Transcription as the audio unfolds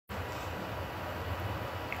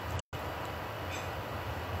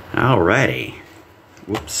Alrighty.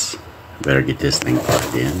 Whoops. Better get this thing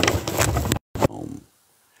plugged in. Boom.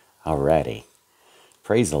 Alrighty.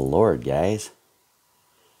 Praise the Lord, guys.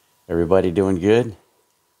 Everybody doing good?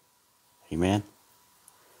 Amen.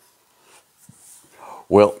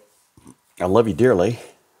 Well, I love you dearly.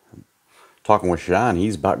 Talking with Sean,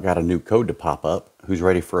 he's about got a new code to pop up. Who's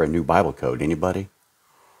ready for a new Bible code? Anybody?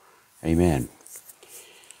 Amen.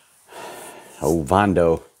 Oh,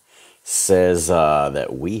 Vondo says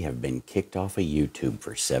that we have been kicked off of YouTube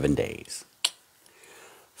for 7 days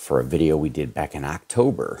for a video we did back in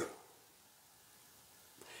October.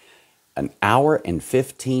 An hour and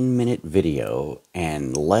 15-minute video,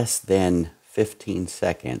 and less than 15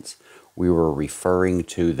 seconds, we were referring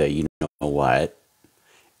to the you know what,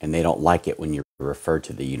 and they don't like it when you refer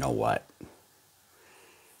to the you know what.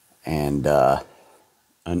 And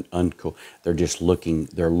uncool. They're just looking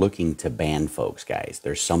to ban folks, guys.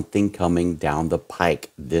 There's something coming down the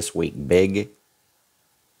pike this week, big,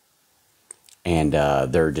 and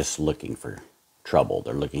they're just looking for trouble.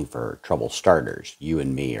 They're looking for trouble starters. You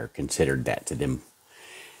and me are considered that to them,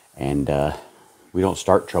 and we don't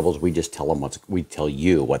start troubles. We just tell them we tell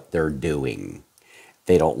you what they're doing.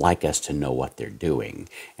 They don't like us to know what they're doing,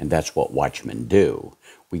 and that's what watchmen do.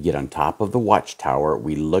 We get on top of the watchtower,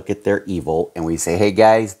 we look at their evil, and we say, hey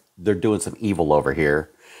guys, they're doing some evil over here.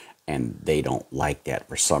 And they don't like that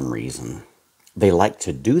for some reason. They like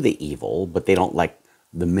to do the evil, but they don't like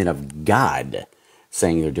the men of God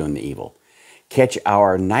saying they're doing the evil. Catch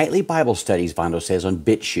our nightly Bible studies, Vondo says, on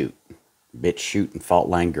BitChute. BitChute and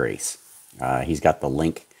Faultline Grace. He's got the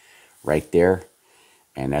link right there.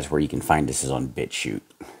 And that's where you can find us, is on BitChute.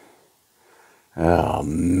 Oh,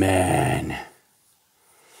 man.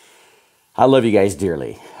 I love you guys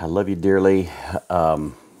dearly. I love you dearly.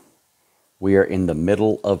 We are in the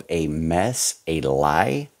middle of a mess, a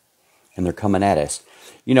lie, and they're coming at us.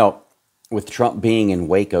 You know, with Trump being in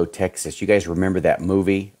Waco, Texas, you guys remember that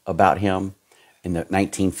movie about him in the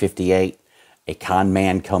 1958? A con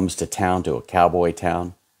man comes to town, to a cowboy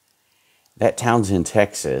town. That town's in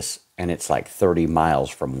Texas, and it's like 30 miles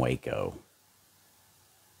from Waco.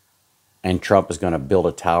 And Trump is going to build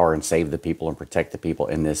a tower and save the people and protect the people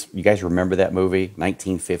in this. You guys remember that movie,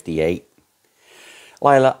 1958?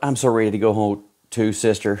 Lila, I'm so ready to go home too,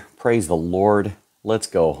 sister. Praise the Lord. Let's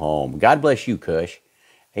go home. God bless you, Kush.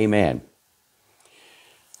 Amen.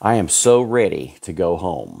 I am so ready to go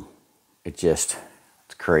home. It's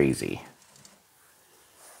crazy.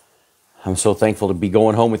 I'm so thankful to be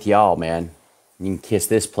going home with y'all, man. You can kiss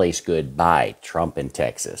this place goodbye, Trump in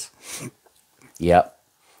Texas. Yep.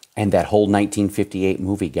 And that whole 1958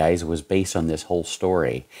 movie, guys, was based on this whole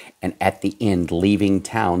story. And at the end, leaving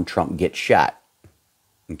town, Trump gets shot.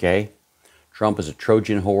 Okay? Trump is a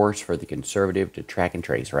Trojan horse for the conservative to track and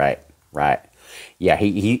trace. Right. Yeah,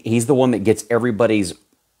 he's the one that gets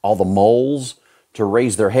all the moles to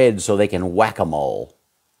raise their heads so they can whack a mole.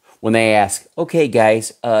 When they ask, okay,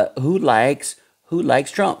 guys, who likes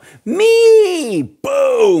Trump? Me!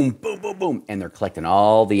 Boom, boom, boom, boom. And they're collecting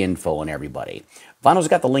all the info on everybody. Vando's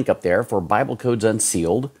got the link up there for Bible Codes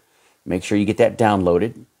Unsealed. Make sure you get that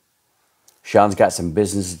downloaded. Sean's got some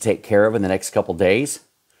business to take care of in the next couple days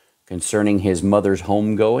concerning his mother's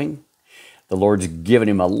homegoing. The Lord's given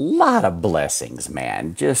him a lot of blessings,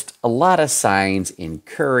 man. Just a lot of signs,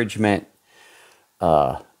 encouragement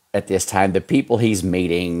at this time. The people he's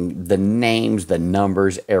meeting, the names, the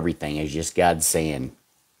numbers, everything is just God saying,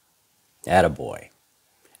 attaboy.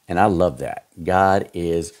 And I love that. God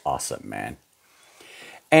is awesome, man.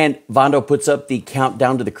 And Vondo puts up the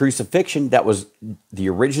countdown to the crucifixion. That was the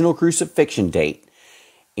original crucifixion date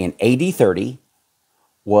in AD 30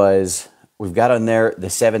 we've got on there the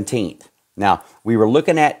 17th. Now, we were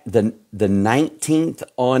looking at the 19th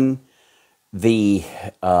on the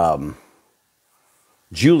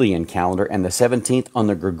Julian calendar and the 17th on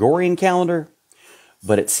the Gregorian calendar,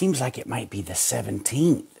 but it seems like it might be the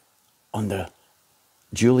 17th on the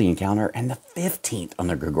Julian calendar and the 15th on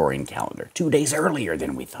the Gregorian calendar, 2 days earlier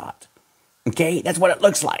than we thought. Okay, that's what it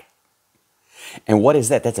looks like. And what is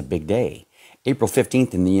that? That's a big day. April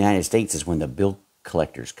 15th in the United States is when the bill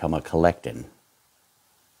collectors come a-collecting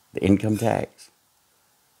the income tax.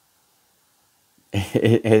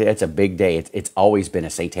 It's a big day. It's always been a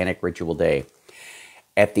satanic ritual day.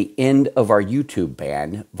 At the end of our YouTube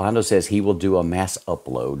ban, Vondo says he will do a mass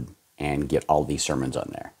upload and get all these sermons on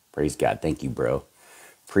there. Praise God. Thank you, bro.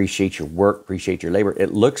 Appreciate your work. Appreciate your labor.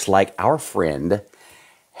 It looks like our friend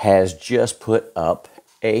has just put up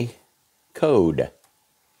a code.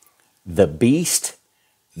 The beast,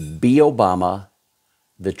 be Obama,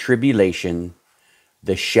 the tribulation,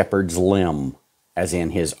 the shepherd's limb, as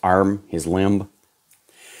in his arm, his limb.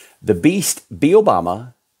 The beast, be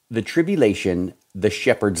Obama, the tribulation, the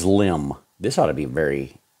shepherd's limb. This ought to be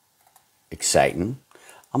very exciting.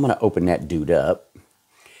 I'm going to open that dude up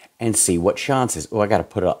and see what Sean says. Oh, I got to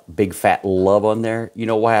put a big fat love on there. You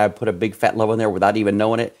know why I put a big fat love on there without even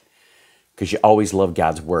knowing it? Because you always love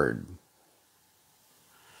God's word.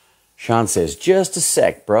 Sean says, just a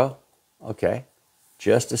sec, bro. Okay,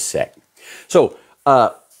 just a sec. So,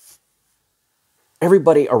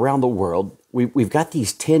 everybody around the world, we've got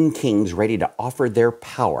these 10 kings ready to offer their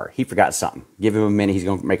power. He forgot something. Give him a minute. He's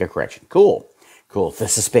going to make a correction. Cool. The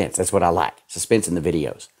suspense. That's what I like. Suspense in the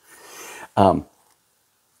videos.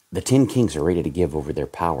 The 10 kings are ready to give over their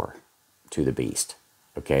power to the beast.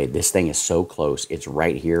 Okay, this thing is so close. It's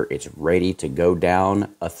right here. It's ready to go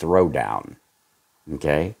down a throwdown.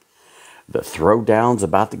 Okay, the throwdown's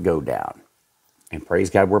about to go down. And praise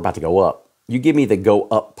God, we're about to go up. You give me the go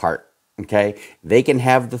up part. Okay, they can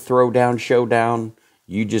have the throwdown showdown.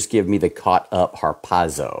 You just give me the caught up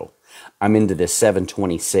harpazo. I'm into this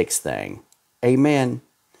 726 thing. Amen.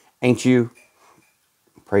 Ain't you?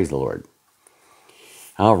 Praise the Lord.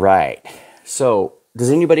 All right. So,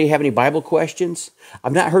 does anybody have any Bible questions?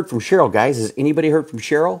 I've not heard from Cheryl, guys. Has anybody heard from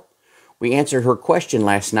Cheryl? We answered her question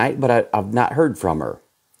last night, but I've not heard from her.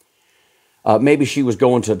 Maybe she was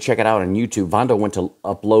going to check it out on YouTube. Vondo went to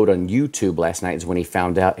upload on YouTube last night is when he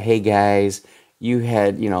found out, hey, guys, you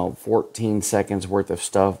had, 14 seconds worth of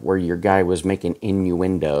stuff where your guy was making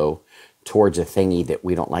innuendo towards a thingy that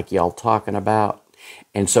we don't like y'all talking about.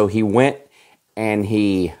 And so he went and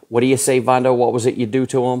what do you say, Vondo? What was it you do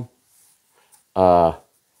to him?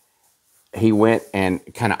 He went and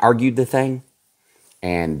kind of argued the thing,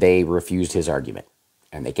 and they refused his argument.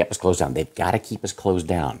 And they kept us closed down. They've got to keep us closed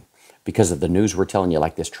down because of the news we're telling you,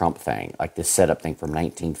 like this Trump thing, like this setup thing from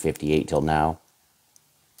 1958 till now.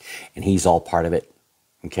 And he's all part of it,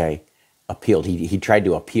 okay? Appealed. He tried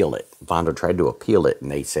to appeal it. Vondo tried to appeal it, and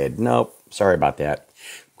they said, nope, sorry about that.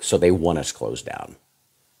 So they want us closed down.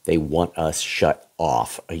 They want us shut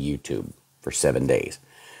off of YouTube for 7 days.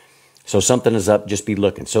 So something is up, just be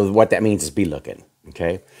looking. So what that means is be looking,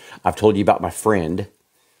 okay? I've told you about my friend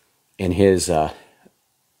and his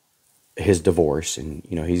divorce, and,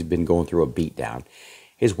 he's been going through a beatdown.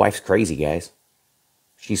 His wife's crazy, guys.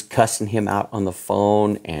 She's cussing him out on the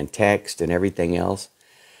phone and text and everything else.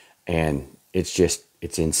 And it's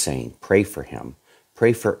insane. Pray for him.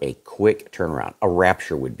 Pray for a quick turnaround. A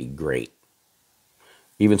rapture would be great.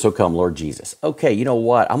 Even so come, Lord Jesus. Okay, you know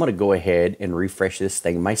what? I'm going to go ahead and refresh this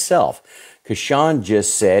thing myself. Because Sean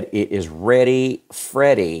just said it is ready,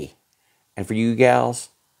 Freddy. And for you gals,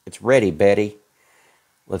 it's ready, Betty.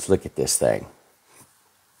 Let's look at this thing.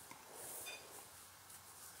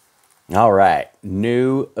 All right.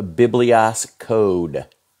 New Biblios code.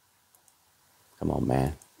 Come on,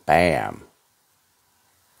 man. Bam.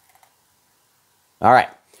 All right.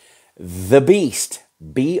 The beast.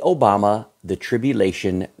 Be Obama, the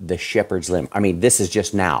tribulation, the shepherd's limb. I mean, this is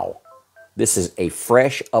just now. This is a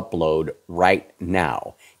fresh upload right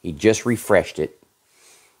now. He just refreshed it.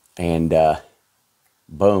 And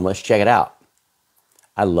boom, let's check it out.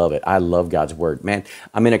 I love it. I love God's word. Man,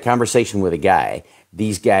 I'm in a conversation with a guy.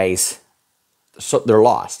 These guys, so they're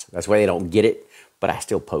lost. That's why they don't get it. But I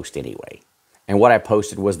still post anyway. And what I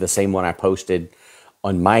posted was the same one I posted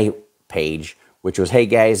on my page, which was, hey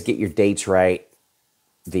guys, get your dates right.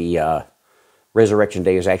 The resurrection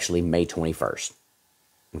day is actually May 21st.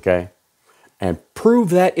 Okay? And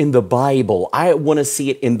prove that in the Bible. I want to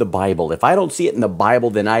see it in the Bible. If I don't see it in the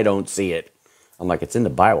Bible, then I don't see it. I'm like, it's in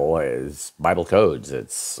the Bible. It's Bible codes.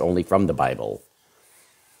 It's only from the Bible.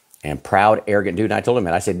 And proud, arrogant dude. And I told him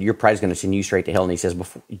that. I said, your pride's going to send you straight to hell. And he says,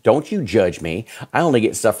 don't you judge me. I only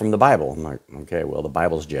get stuff from the Bible. I'm like, okay, well, the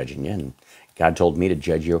Bible's judging you. And God told me to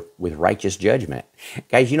judge you with righteous judgment.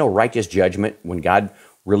 Guys, righteous judgment, when God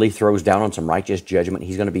really throws down on some righteous judgment,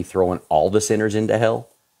 he's going to be throwing all the sinners into hell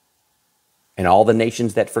and all the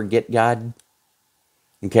nations that forget God.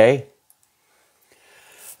 Okay?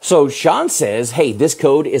 So Sean says, hey, this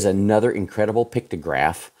code is another incredible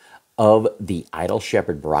pictograph of the idol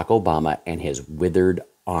shepherd Barack Obama and his withered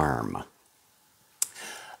arm.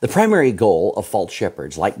 The primary goal of false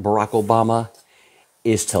shepherds like Barack Obama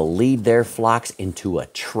is to lead their flocks into a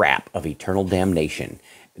trap of eternal damnation.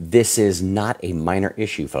 This is not a minor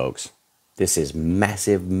issue, folks. This is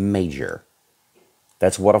massive, major.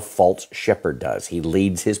 That's what a false shepherd does. He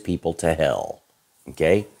leads his people to hell.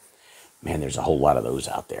 Okay? Man, there's a whole lot of those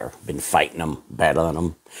out there. Been fighting them, battling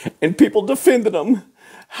them, and people defending them.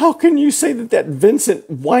 How can you say that Vincent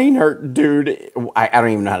Weinert dude, I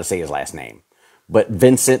don't even know how to say his last name, But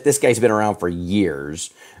Vincent, this guy's been around for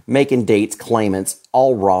years, making dates, claimants,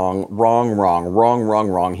 all wrong, wrong, wrong, wrong, wrong,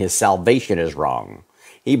 wrong. His salvation is wrong.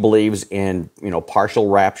 He believes in, partial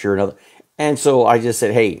rapture. And so I just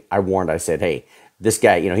said, hey, I said, hey, this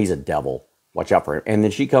guy, he's a devil. Watch out for him. And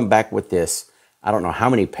then she come back with this, I don't know how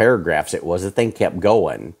many paragraphs it was. The thing kept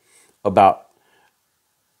going about,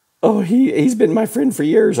 oh, he's been my friend for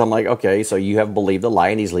years. I'm like, okay, so you have believed the lie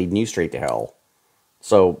and he's leading you straight to hell.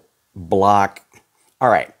 So block. All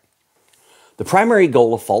right. The primary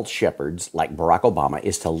goal of false shepherds like Barack Obama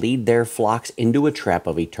is to lead their flocks into a trap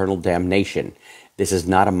of eternal damnation. This is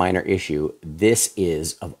not a minor issue. This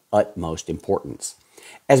is of utmost importance.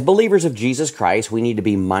 As believers of Jesus Christ, we need to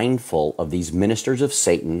be mindful of these ministers of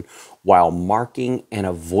Satan while marking and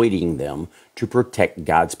avoiding them to protect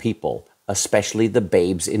God's people, especially the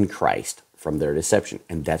babes in Christ, from their deception.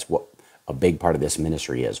 And that's what a big part of this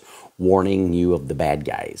ministry is. Warning you of the bad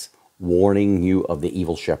guys. Warning you of the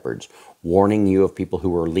evil shepherds. Warning you of people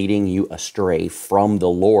who are leading you astray from the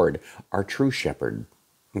Lord, our true shepherd.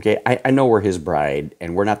 Okay, I know we're his bride,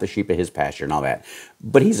 and we're not the sheep of his pasture and all that.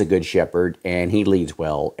 But he's a good shepherd, and he leads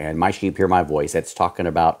well. And my sheep hear my voice. That's talking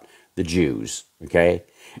about the Jews, okay?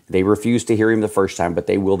 They refused to hear him the first time, but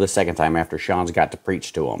they will the second time after Sean's got to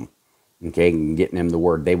preach to them. Okay, and getting them the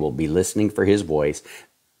word. They will be listening for his voice.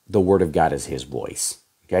 The word of God is his voice,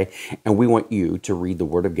 okay? And we want you to read the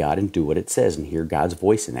word of God and do what it says and hear God's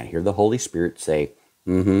voice in that. Hear the Holy Spirit say,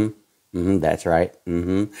 that's right,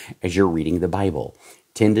 as you're reading the Bible.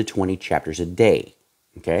 10 to 20 chapters a day,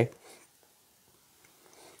 okay?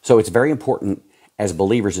 So it's very important as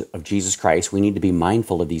believers of Jesus Christ, we need to be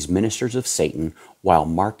mindful of these ministers of Satan while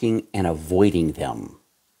marking and avoiding them.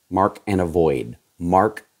 Mark and avoid.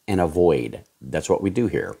 Mark and avoid. That's what we do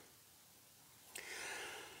here.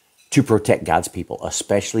 To protect God's people,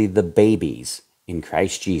 especially the babies in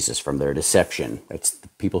Christ Jesus from their deception. That's the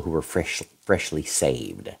people who are freshly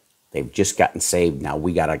saved. They've just gotten saved. Now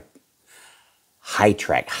we got to high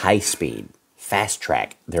track, high speed, fast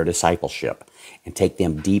track their discipleship and take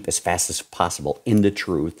them deep as fast as possible in the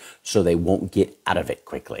truth so they won't get out of it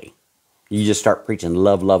quickly. You just start preaching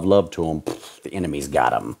love, love, love to them, the enemy's got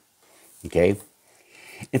them. Okay?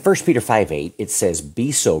 In 1 Peter 5:8, it says,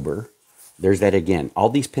 be sober. There's that again. All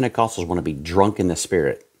these Pentecostals want to be drunk in the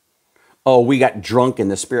Spirit. Oh, we got drunk in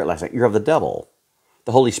the Spirit last night. You're of the devil.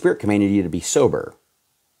 The Holy Spirit commanded you to be sober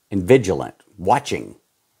and vigilant, watching,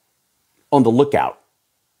 on the lookout.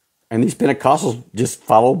 And these Pentecostals just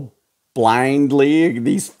follow blindly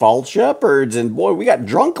these false shepherds. And boy, we got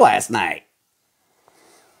drunk last night.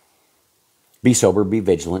 Be sober, be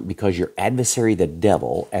vigilant, because your adversary, the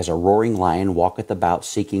devil, as a roaring lion, walketh about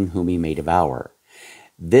seeking whom he may devour.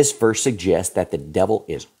 This verse suggests that the devil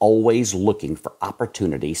is always looking for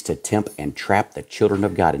opportunities to tempt and trap the children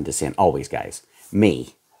of God into sin. Always, guys.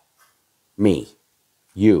 Me,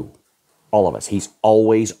 you, all of us. He's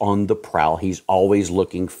always on the prowl. He's always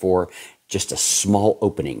looking for just a small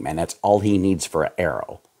opening, man. That's all he needs for an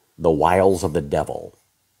arrow. The wiles of the devil.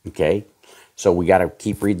 Okay? So we got to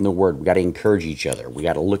keep reading the word. We got to encourage each other. We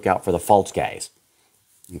got to look out for the false guys.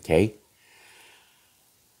 Okay?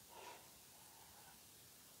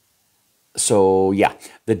 So, yeah,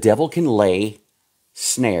 the devil can lay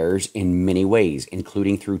snares in many ways,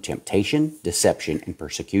 including through temptation, deception, and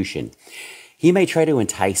persecution. He may try to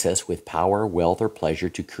entice us with power, wealth, or pleasure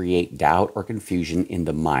to create doubt or confusion in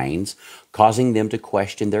the minds, causing them to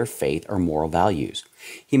question their faith or moral values.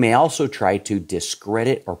 He may also try to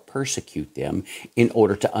discredit or persecute them in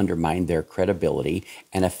order to undermine their credibility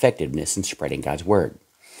and effectiveness in spreading God's word.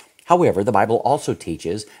 However, the Bible also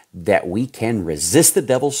teaches that we can resist the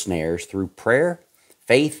devil's snares through prayer,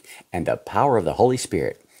 faith, and the power of the Holy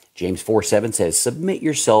Spirit. James 4:7 says, submit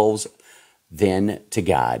yourselves then to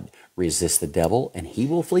God. Resist the devil, and he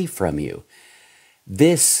will flee from you.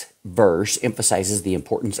 This verse emphasizes the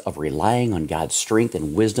importance of relying on God's strength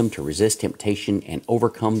and wisdom to resist temptation and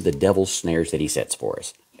overcome the devil's snares that he sets for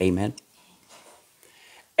us. Amen.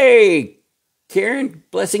 Hey, Karen,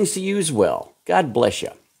 blessings to you as well. God bless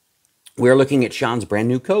you. We're looking at Sean's brand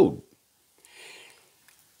new code.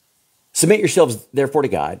 Submit yourselves, therefore, to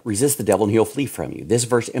God. Resist the devil, and he'll flee from you. This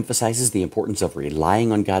verse emphasizes the importance of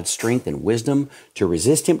relying on God's strength and wisdom to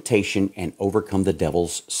resist temptation and overcome the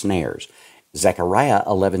devil's snares. Zechariah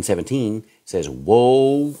 11:17 says,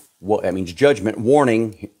 woe, that means judgment,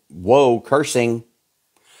 warning, woe, cursing.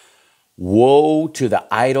 Woe to the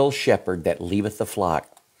idle shepherd that leaveth the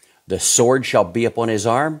flock. The sword shall be upon his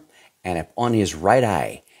arm, and upon his right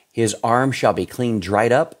eye. His arm shall be clean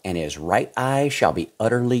dried up, and his right eye shall be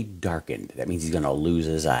utterly darkened. That means he's going to lose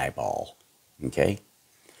his eyeball. Okay?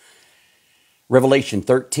 Revelation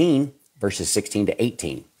 13, verses 16 to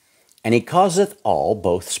 18. And he causeth all,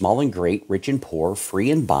 both small and great, rich and poor, free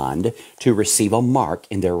and bond, to receive a mark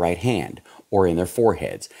in their right hand, or in their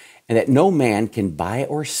foreheads, and that no man can buy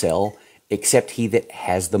or sell except he that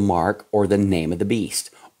has the mark, or the name of the beast,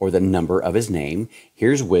 or the number of his name.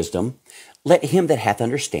 Here's wisdom. Let him that hath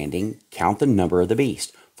understanding count the number of the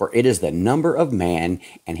beast, for it is the number of man,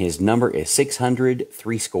 and his number is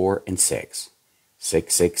 666.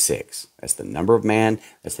 666. That's the number of man.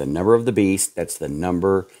 That's the number of the beast. That's the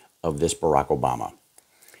number of this Barack Obama.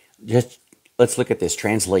 Just let's look at this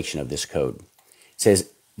translation of this code. It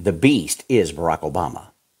says, the beast is Barack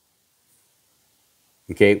Obama.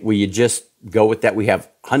 Okay, will you just go with that? We have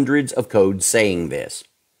hundreds of codes saying this.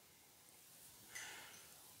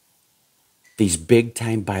 These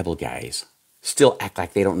big-time Bible guys still act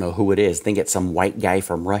like they don't know who it is. Think it's some white guy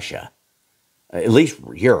from Russia. At least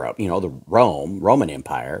Europe, the Roman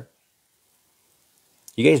Empire.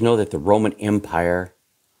 You guys know that the Roman Empire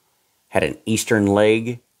had an eastern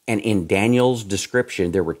leg, and in Daniel's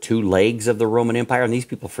description, there were 2 legs of the Roman Empire, and these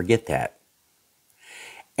people forget that.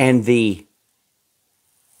 And the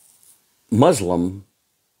Muslim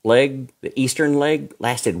leg, the eastern leg,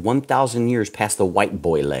 lasted 1,000 years past the white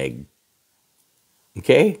boy leg.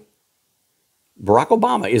 Okay? Barack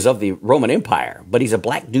Obama is of the Roman Empire, but he's a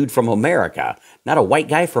black dude from America, not a white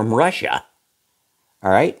guy from Russia. All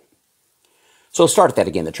right? So start at that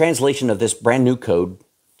again. The translation of this brand new code,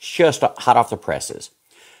 just hot off the presses.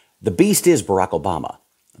 The beast is Barack Obama.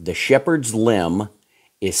 The shepherd's limb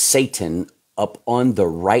is Satan up on the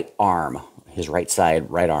right arm, his right side,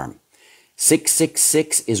 right arm.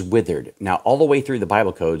 666 is withered. Now, all the way through the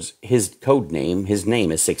Bible codes, his name is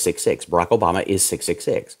 666. Barack Obama is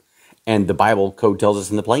 666. And the Bible code tells us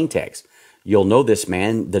in the plain text, you'll know this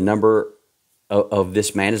man, the number of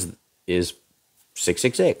this man is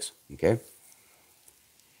 666. Okay?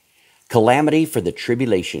 Calamity for the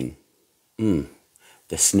tribulation.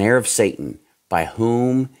 The snare of Satan, by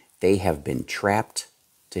whom they have been trapped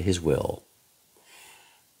to his will.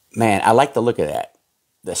 Man, I like the look of that.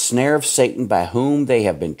 The snare of Satan, by whom they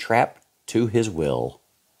have been trapped to his will.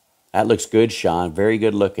 That looks good, Sean. Very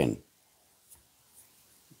good looking.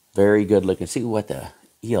 Very good looking. See what the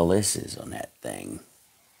ELS is on that thing.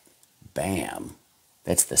 Bam.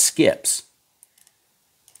 That's the skips.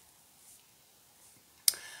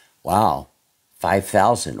 Wow.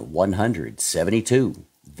 5,172.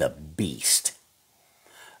 The beast.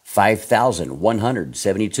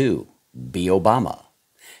 5,172. Be Obama.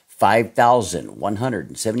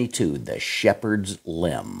 5,172. The shepherd's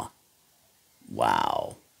limb.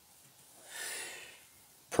 Wow.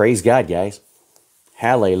 Praise God, guys.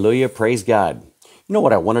 Hallelujah. Praise God. You know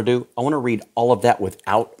what I want to do? I want to read all of that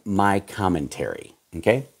without my commentary.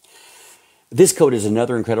 Okay? This code is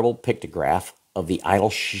another incredible pictograph of the idol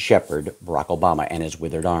shepherd, Barack Obama, and his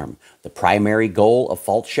withered arm. The primary goal of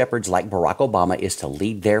false shepherds like Barack Obama is to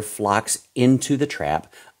lead their flocks into the trap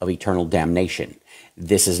of eternal damnation.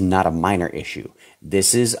 This is not a minor issue.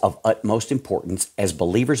 This is of utmost importance. As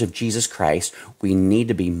believers of Jesus Christ, we need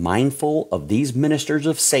to be mindful of these ministers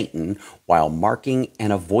of Satan while marking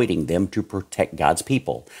and avoiding them to protect God's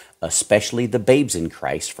people, especially the babes in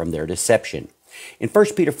Christ, from their deception. In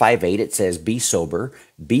 1 Peter 5:8, it says, "Be sober,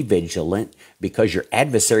 be vigilant, because your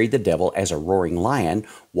adversary, the devil, as a roaring lion,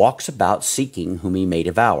 walks about seeking whom he may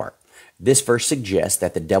devour." This verse suggests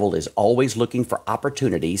that the devil is always looking for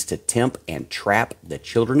opportunities to tempt and trap the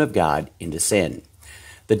children of God into sin.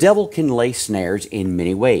 The devil can lay snares in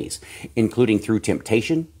many ways, including through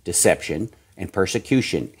temptation, deception, and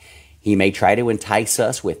persecution. He may try to entice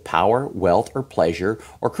us with power, wealth, or pleasure,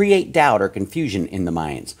 or create doubt or confusion in the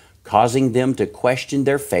minds, causing them to question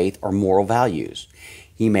their faith or moral values.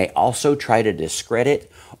 He may also try to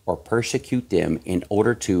discredit or persecute them in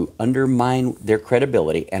order to undermine their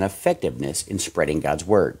credibility and effectiveness in spreading God's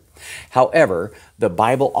word. However, the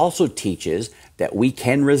Bible also teaches that we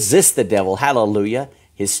can resist the devil, hallelujah,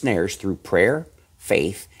 his snares through prayer,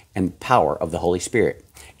 faith, and power of the Holy Spirit.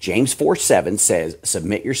 James 4:7 says,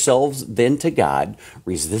 "Submit yourselves then to God,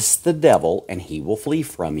 resist the devil, and he will flee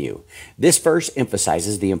from you." This verse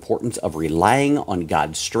emphasizes the importance of relying on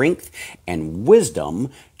God's strength and wisdom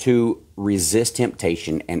to resist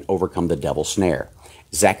temptation and overcome the devil's snare.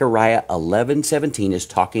 Zechariah 11:17 is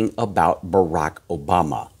talking about Barack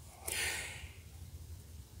Obama.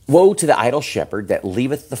 "Woe to the idle shepherd that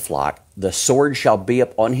leaveth the flock. The sword shall be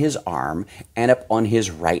up on his arm and up on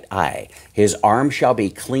his right eye. His arm shall be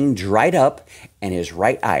clean dried up, and his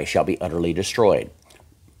right eye shall be utterly destroyed."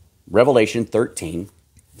 Revelation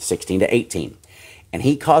 13:16 to 18. "And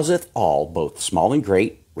he causeth all, both small and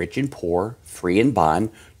great, rich and poor, free and bond,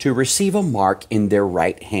 to receive a mark in their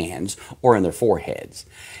right hands or in their foreheads,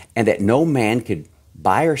 and that no man could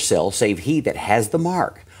buy or sell save he that has the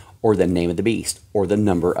mark, or the name of the beast, or the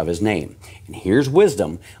number of his name. And here's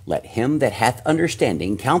wisdom: let him that hath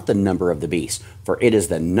understanding count the number of the beast, for it is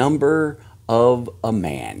the number of a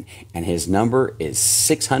man, and his number is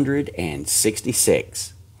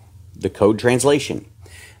 666. The code translation: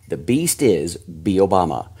 the beast is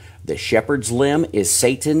Obama. The shepherd's limb is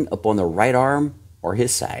Satan upon the right arm or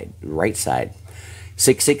his side, right side.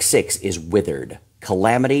 666 is withered,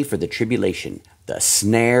 calamity for the tribulation, the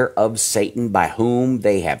snare of Satan by whom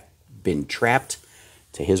they have been trapped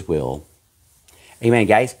to his will. Amen,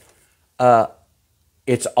 guys.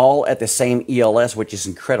 It's all at the same ELS, which is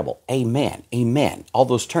incredible. Amen. Amen. All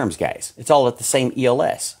those terms, guys. It's all at the same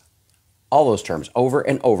ELS. All those terms over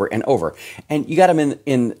and over and over. And you got them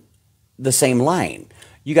in the same line.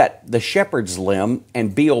 You got the shepherd's limb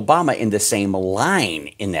and B. Obama in the same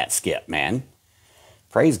line in that skip, man.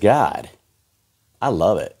 Praise God. I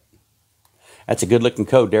love it. That's a good-looking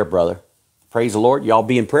code there, brother. Praise the Lord. Y'all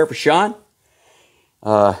be in prayer for Sean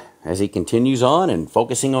as he continues on and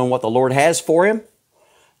focusing on what the Lord has for him.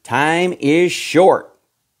 Time is short.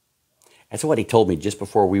 That's what he told me just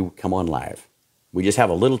before we come on live. We just have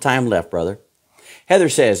a little time left, brother. Heather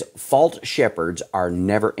says, false shepherds are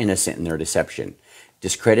never innocent in their deception.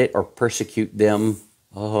 Discredit or persecute them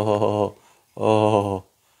to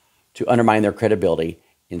undermine their credibility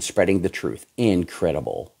in spreading the truth.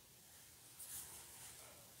 Incredible.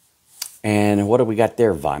 And what do we got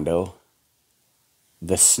there, Vondo?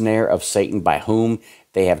 The snare of Satan by whom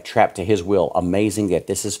they have trapped to his will. Amazing that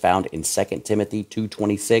this is found in 2 Timothy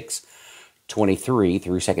 2:26, 23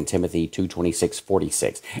 through 2 Timothy 2:26,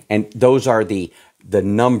 46. And those are the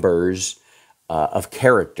numbers of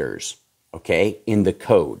characters, okay, in the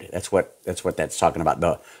code. That's what that's talking about,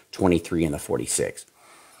 the 23 and the 46,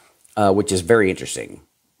 which is very interesting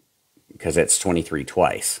because it's 23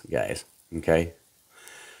 twice, guys, okay?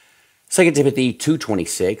 2 Timothy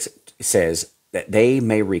 2:26 says that they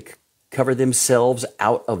may recover themselves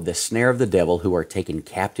out of the snare of the devil who are taken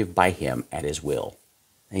captive by him at his will.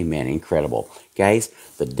 Amen. Incredible. Guys,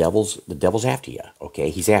 the devil's after you, okay?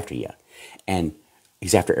 He's after you. And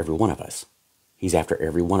he's after every one of us. He's after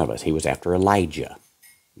every one of us. He was after Elijah,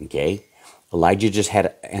 okay? Elijah just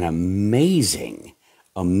had an amazing,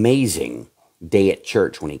 amazing day at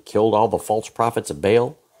church when he killed all the false prophets of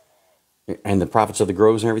Baal and the prophets of the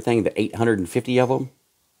groves and everything, the 850 of them.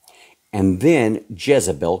 And then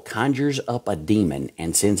Jezebel conjures up a demon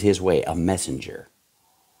and sends his way a messenger.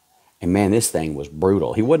 And man, this thing was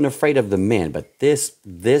brutal. He wasn't afraid of the men, but this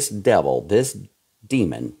devil, this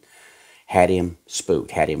demon, had him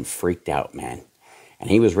spooked, had him freaked out, man. And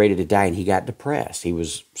he was ready to die, and he got depressed. He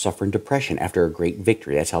was suffering depression after a great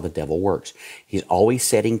victory. That's how the devil works. He's always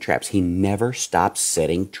setting traps. He never stops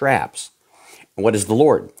setting traps. And what is the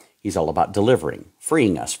Lord? He's all about delivering,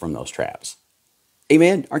 freeing us from those traps.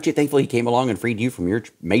 Amen. Aren't you thankful he came along and freed you from your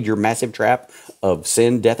major, massive trap of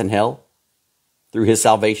sin, death, and hell through his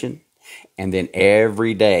salvation? And then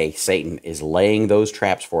every day, Satan is laying those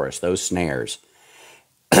traps for us, those snares.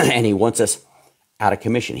 And he wants us out of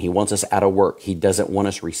commission. He wants us out of work. He doesn't want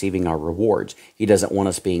us receiving our rewards. He doesn't want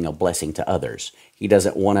us being a blessing to others. He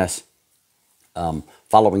doesn't want us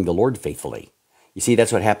following the Lord faithfully. You see,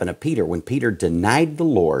 that's what happened to Peter. When Peter denied the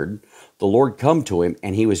Lord come to him,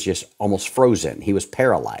 and he was just almost frozen. He was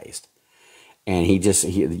paralyzed. And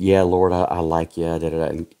yeah, Lord, I like you. Da, da,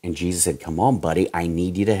 da. And Jesus said, come on, buddy. I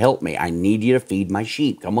need you to help me. I need you to feed my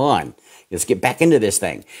sheep. Come on. Let's get back into this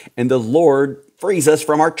thing. And the Lord frees us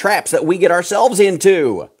from our traps that we get ourselves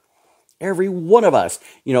into. Every one of us.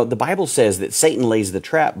 You know, the Bible says that Satan lays the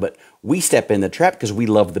trap, but we step in the trap because we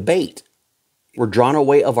love the bait. We're drawn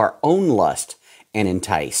away of our own lust and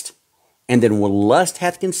enticed. And then when lust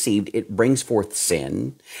hath conceived, it brings forth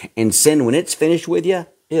sin. And sin, when it's finished with you,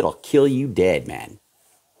 it'll kill you dead, man.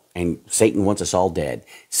 And Satan wants us all dead.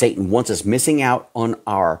 Satan wants us missing out on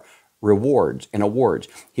our rewards and awards.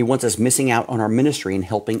 He wants us missing out on our ministry and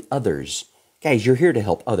helping others. Guys, you're here to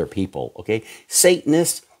help other people, okay?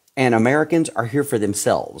 Satanists and Americans are here for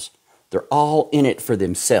themselves. They're all in it for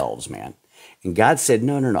themselves, man. And God said,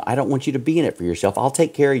 no, I don't want you to be in it for yourself. I'll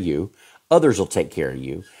take care of you. Others will take care of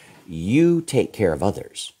you. You take care of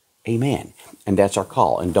others. Amen. And that's our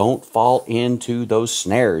call. And don't fall into those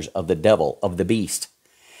snares of the devil, of the beast.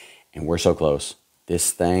 And we're so close.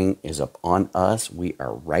 This thing is upon us. We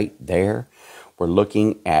are right there. We're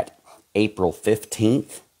looking at April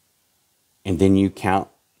 15th. And then you count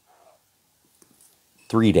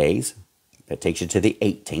 3 days. That takes you to the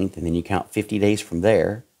 18th. And then you count 50 days from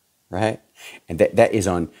there. right? And that is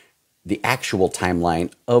on the actual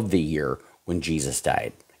timeline of the year when Jesus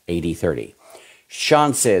died, AD 30.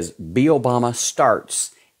 Sean says, B. Obama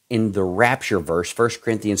starts in the rapture verse, 1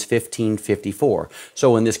 Corinthians 15:54.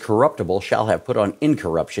 So when this corruptible shall have put on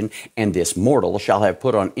incorruption, and this mortal shall have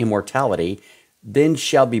put on immortality, then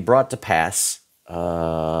shall be brought to pass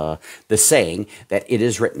the saying that it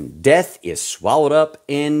is written, death is swallowed up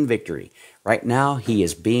in victory. Right now, he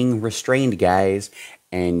is being restrained, guys,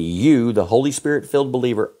 and you, the Holy Spirit-filled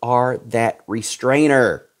believer, are that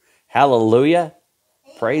restrainer. Hallelujah.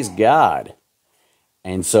 Praise God.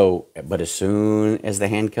 And so, but as soon as the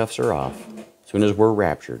handcuffs are off, as soon as we're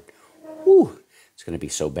raptured, whew, it's going to be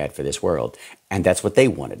so bad for this world. And that's what they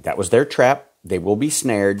wanted. That was their trap. They will be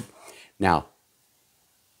snared. Now,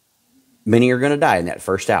 many are going to die in that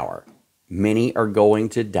first hour. Many are going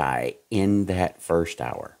to die in that first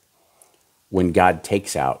hour when God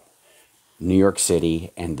takes out New York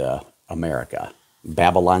City and America.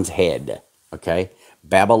 Babylon's head, okay?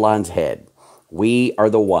 Babylon's head. We are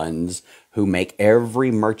the ones who make every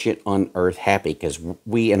merchant on earth happy because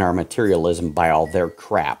we in our materialism buy all their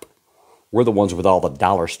crap. We're the ones with all the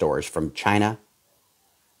dollar stores from China.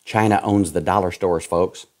 China owns the dollar stores,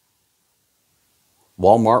 folks.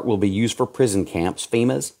 Walmart will be used for prison camps,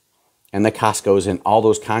 FEMA's, and the Costco's and all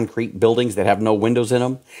those concrete buildings that have no windows in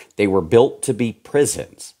them. They were built to be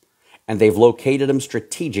prisons, and they've located them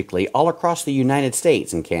strategically all across the United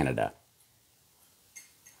States and Canada.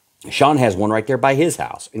 Sean has one right there by his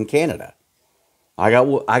house in Canada. I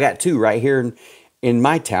got two right here in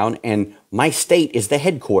my town, and my state is the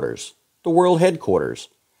headquarters, the world headquarters.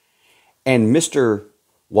 And Mr.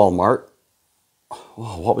 Walmart,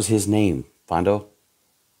 what was his name, Fondo?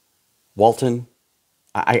 Walton?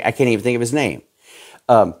 I can't even think of his name.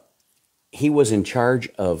 He was in charge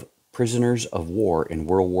of prisoners of war in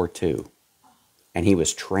World War II. And he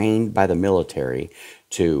was trained by the military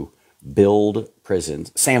to build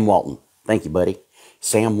prisons. Sam Walton. Thank you, buddy.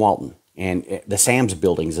 Sam Walton. And the Sam's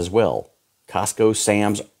buildings as well. Costco,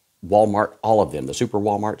 Sam's, Walmart, all of them. The super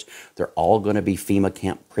Walmarts. They're all going to be FEMA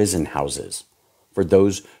camp prison houses for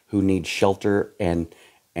those who need shelter and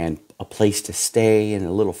a place to stay and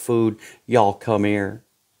a little food. Y'all come here.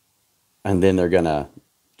 And then they're going to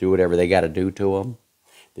do whatever they got to do to them.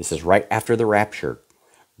 This is right after the rapture.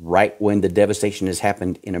 Right when the devastation has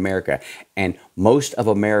happened in America. And most of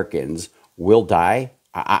Americans will die.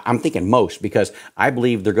 I'm thinking most because I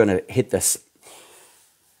believe they're going to hit this.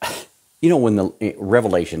 You know, when the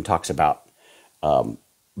Revelation talks about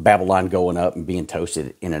Babylon going up and being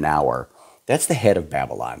toasted in an hour, that's the head of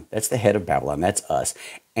Babylon. That's the head of Babylon. That's us.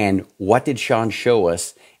 And what did Sean show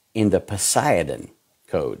us in the Poseidon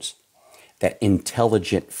codes? That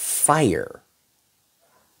intelligent fire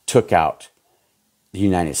took out the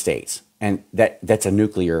United States. And that's a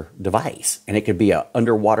nuclear device. And it could be an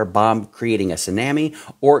underwater bomb creating a tsunami,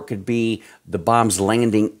 or it could be the bombs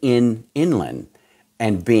landing inland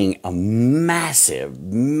and being a massive,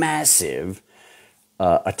 massive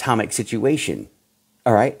atomic situation.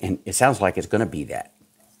 All right? And it sounds like it's going to be that.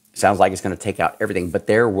 It sounds like it's going to take out everything. But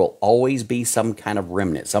there will always be some kind of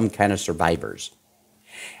remnant, some kind of survivors.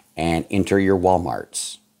 And enter your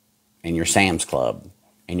Walmarts and your Sam's Club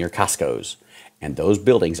and your Costco's. And those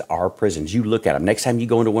buildings are prisons. You look at them. Next time you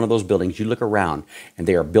go into one of those buildings, you look around, and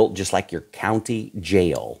they are built just like your county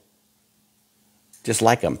jail. Just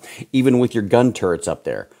like them. Even with your gun turrets up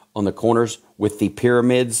there on the corners with the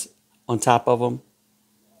pyramids on top of them.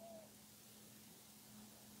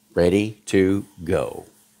 Ready to go.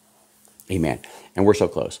 Amen. And we're so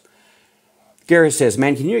close. Garrett says,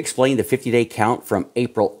 man, can you explain the 50-day count from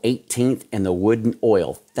April 18th and the wood and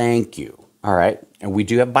oil? Thank you. All right. And we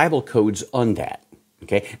do have Bible codes on that.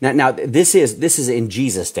 Okay. Now this is in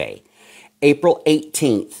Jesus' day. April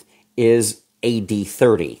 18th is AD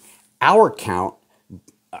 30. Our count,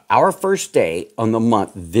 our first day on the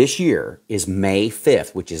month this year is May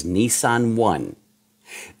 5th, which is Nisan 1.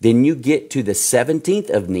 Then you get to the 17th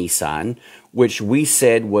of Nisan, which we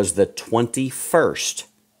said was the 21st,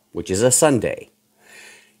 which is a Sunday.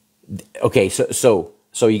 Okay. So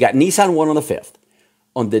you got Nisan 1 on the 5th.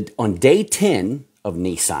 On day 10 of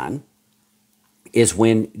Nisan is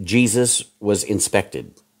when Jesus was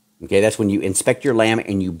inspected. Okay, that's when you inspect your lamb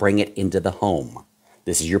and you bring it into the home.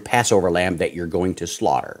 This is your Passover lamb that you're going to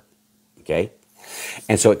slaughter. Okay,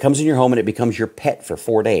 and so it comes in your home and it becomes your pet for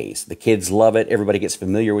 4 days. The kids love it. Everybody gets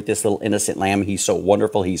familiar with this little innocent lamb. He's so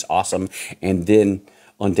wonderful. He's awesome. And then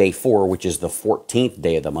on day 4, which is the 14th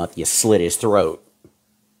day of the month, you slit his throat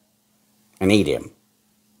and eat him.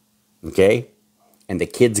 Okay? And the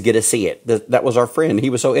kids get to see it. That was our friend. He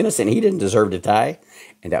was so innocent. He didn't deserve to die.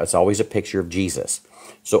 And that was always a picture of Jesus.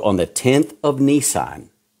 So on the 10th of Nisan,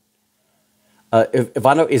 if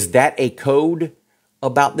I know, is that a code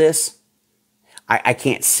about this? I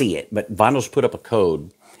can't see it, but Vinyl's put up a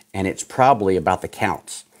code, and it's probably about the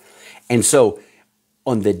counts. And so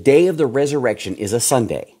on the day of the resurrection is a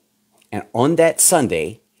Sunday. And on that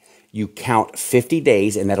Sunday, you count 50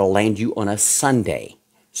 days, and that'll land you on a Sunday.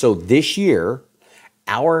 So this year,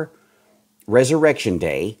 our resurrection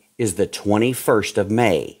day is the 21st of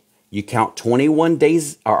May. You count 21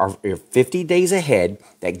 days or 50 days ahead,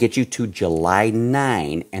 that gets you to July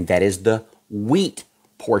 9, and that is the wheat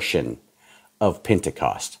portion of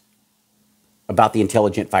Pentecost. About the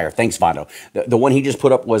intelligent fire. Thanks, Vando. The one he just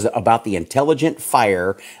put up was about the intelligent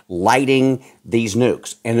fire lighting these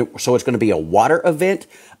nukes. And so it's going to be a water event.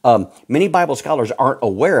 Many Bible scholars aren't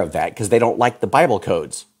aware of that because they don't like the Bible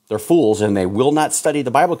codes. They're fools and they will not study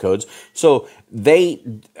the Bible codes. So they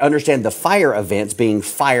understand the fire events being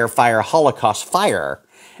fire, Holocaust fire.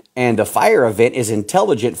 And the fire event is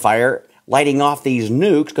intelligent fire lighting off these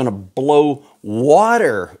nukes, going to blow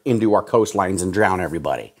water into our coastlines and drown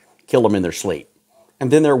everybody. Kill them in their sleep.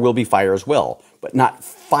 And then there will be fire as well, but not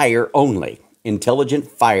fire only. Intelligent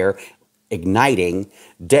fire igniting,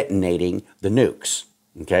 detonating the nukes.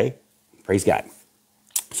 Okay? Praise God.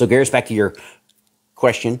 So, Gareth, back to your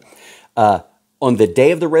question. On the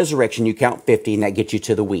day of the resurrection, you count 50, and that gets you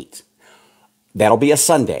to the wheat. That'll be a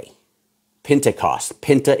Sunday. Pentecost.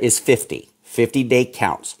 Penta is 50. 50-day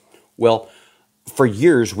counts. Well, for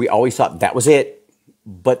years, we always thought that was it.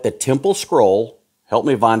 But the temple scroll, help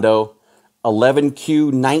me, Vondo,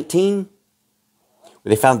 11Q19.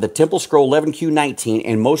 They found the temple scroll 11Q19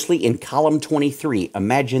 and mostly in column 23.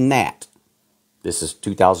 Imagine that. This is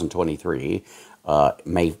 2023.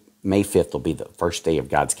 May 5th will be the first day of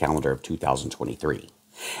God's calendar of 2023.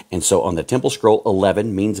 And so on the temple scroll,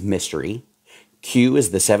 11 means mystery. Q is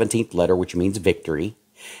the 17th letter, which means victory.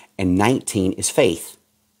 And 19 is faith.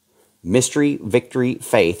 Mystery, victory,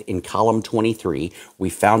 faith in column 23. We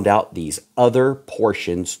found out these other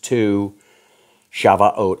portions to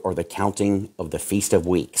Shavuot, or the counting of the Feast of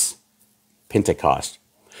Weeks, Pentecost.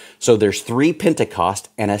 So there's 3 Pentecost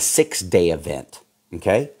and a 6-day event,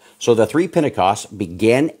 okay? So the 3 Pentecosts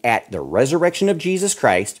began at the resurrection of Jesus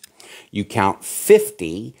Christ. You count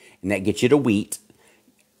 50, and that gets you to wheat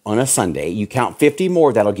on a Sunday. You count 50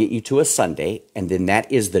 more, that'll get you to a Sunday, and then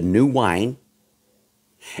that is the new wine.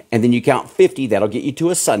 And then you count 50, that'll get you to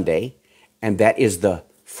a Sunday, and that is the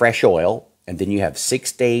fresh oil. And then you have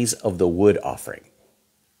 6 days of the wood offering.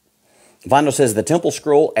 Vando says the temple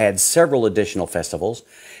scroll adds several additional festivals.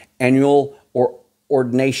 Annual or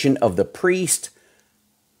ordination of the priest.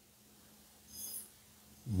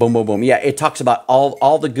 Boom, boom, boom. Yeah, it talks about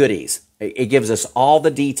all the goodies. It gives us all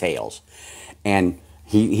the details. And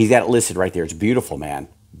he's got it listed right there. It's beautiful, man.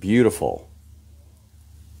 Beautiful.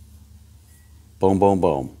 Boom, boom,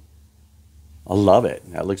 boom. I love it.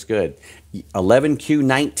 That looks good.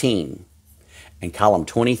 11Q19 and column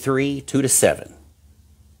 23, 2 to 7.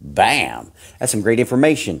 Bam. That's some great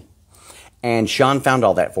information. And Sean found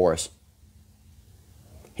all that for us.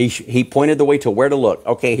 He pointed the way to where to look.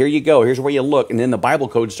 Okay, here you go. Here's where you look. And then the Bible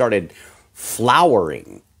code started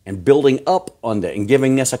flowering and building up on that and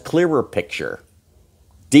giving us a clearer picture.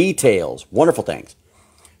 Details. Wonderful things.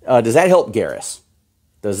 Does that help, Garris?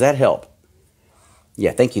 Does that help?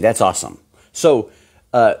 Yeah, thank you. That's awesome. So,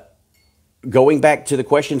 going back to the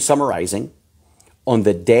question, summarizing, on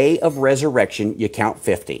the day of resurrection, you count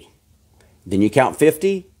 50. Then you count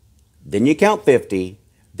 50. Then you count 50.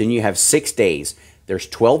 Then you have 6 days. There's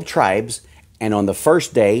 12 tribes. And on the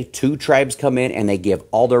first day, 2 tribes come in and they give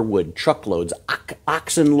all their wood, truckloads,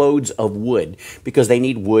 oxen loads of wood, because they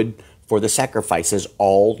need wood for the sacrifices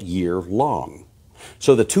all year long.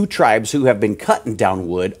 So the 2 tribes who have been cutting down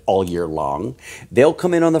wood all year long, they'll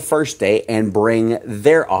come in on the first day and bring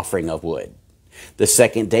their offering of wood. The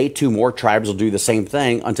second day, 2 more tribes will do the same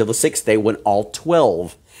thing until the 6th day when all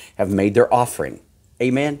 12 have made their offering.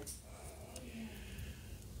 Amen?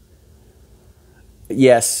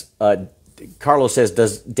 Yes, Carlos says,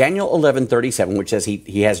 does Daniel 11:37, which says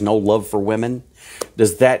he has no love for women,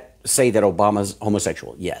 does that say that Obama's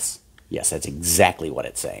homosexual? Yes. Yes, that's exactly what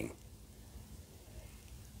it's saying.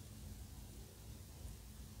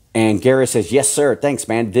 And Gareth says, yes, sir. Thanks,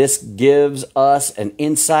 man. This gives us an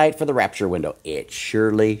insight for the rapture window. It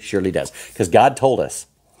surely, surely does. Because God told us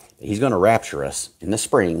that he's going to rapture us in the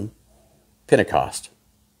spring, Pentecost.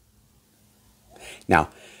 Now,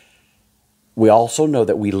 we also know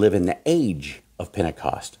that we live in the age of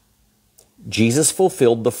Pentecost. Jesus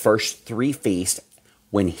fulfilled the first 3 feasts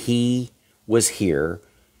when he was here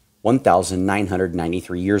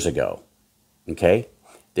 1,993 years ago. Okay?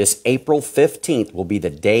 This April 15th will be the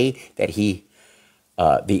day that he,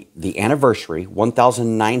 the anniversary,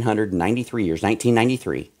 1,993 years,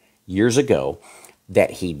 1993 years ago,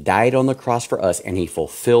 that he died on the cross for us, and he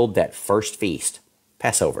fulfilled that first feast,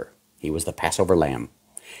 Passover. He was the Passover lamb.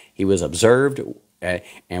 He was observed,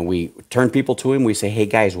 and we turn people to him. We say, hey,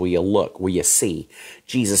 guys, will you look? Will you see?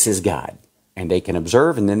 Jesus is God. And they can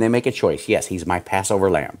observe, and then they make a choice. Yes, he's my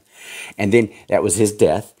Passover lamb. And then that was his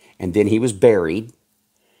death, and then he was buried,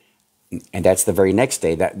 and that's the very next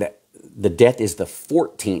day. The death is the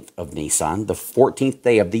 14th of Nisan, the 14th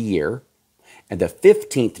day of the year, and the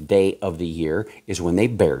 15th day of the year is when they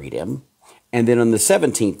buried him. And then on the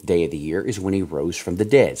 17th day of the year is when he rose from the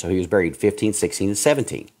dead. So he was buried 15, 16, and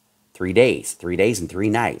 17. 3 days and 3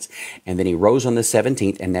 nights. And then he rose on the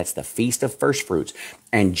 17th, and that's the Feast of First Fruits.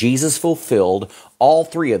 And Jesus fulfilled all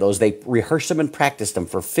 3 of those. They rehearsed them and practiced them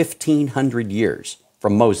for 1,500 years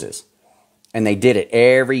from Moses. And they did it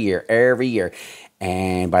every year, every year.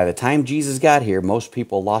 And by the time Jesus got here, most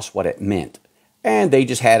people lost what it meant. And they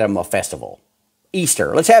just had him a festival.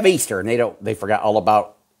 Easter. Let's have Easter. And they forgot all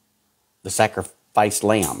about the sacrificed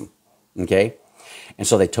lamb. Okay? And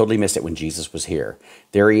so they totally missed it when Jesus was here.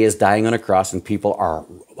 There he is dying on a cross, and people are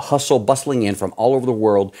bustling in from all over the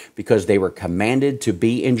world because they were commanded to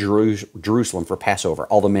be in Jerusalem for Passover.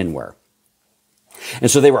 All the men were. And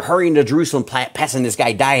so they were hurrying to Jerusalem, passing this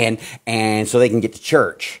guy dying, and so they can get to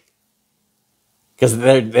church. Because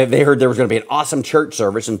they heard there was going to be an awesome church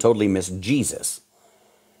service and totally missed Jesus.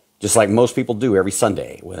 Just like most people do every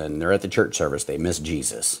Sunday. When they're at the church service, they miss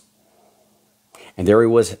Jesus. And there he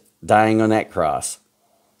was dying on that cross.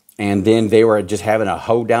 And then they were just having a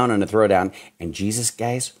hoedown and a throwdown. And Jesus,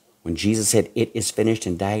 guys, when Jesus said, it is finished,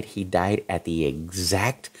 and died, he died at the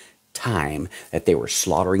exact time that they were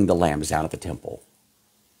slaughtering the lambs down at the temple.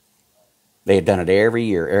 They had done it every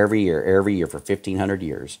year for 1,500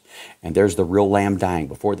 years. And there's the real lamb dying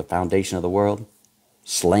before the foundation of the world,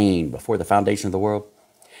 slain before the foundation of the world.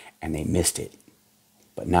 And they missed it.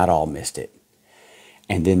 But not all missed it.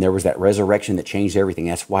 And then there was that resurrection that changed everything.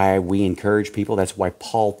 That's why we encourage people. That's why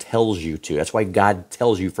Paul tells you to. That's why God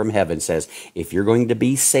tells you from heaven, says, if you're going to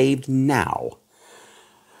be saved now,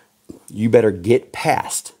 you better get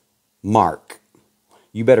past Mark.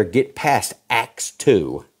 You better get past Acts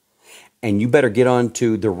 2. And you better get on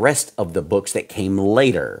to the rest of the books that came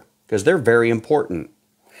later, because they're very important.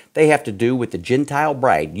 They have to do with the Gentile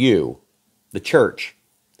bride, you, the church,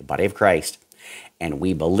 the body of Christ. And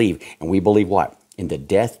we believe. And we believe what? In the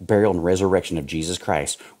death, burial, and resurrection of Jesus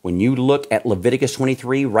Christ. When you look at Leviticus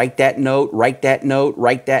 23, write that note, write that note,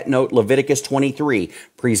 write that note. Leviticus 23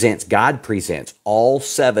 God presents all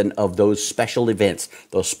 7 of those special events,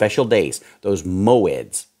 those special days, those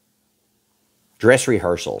moeds, dress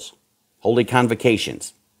rehearsals, holy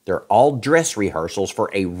convocations. They're all dress rehearsals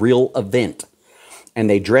for a real event. And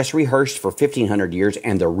they dress rehearsed for 1,500 years,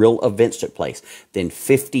 and the real events took place. Then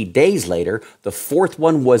 50 days later, the 4th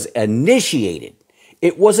one was initiated.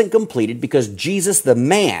 It wasn't completed because Jesus, the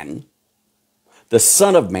man, the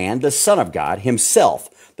Son of Man, the Son of God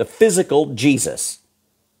himself, the physical Jesus,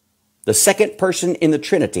 the second person in the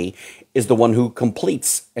Trinity, is the one who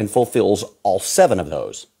completes and fulfills all 7 of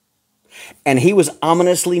those. And he was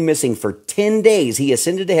ominously missing for 10 days. He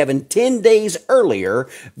ascended to heaven 10 days earlier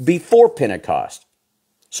before Pentecost.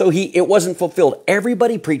 So it wasn't fulfilled.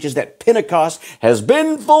 Everybody preaches that Pentecost has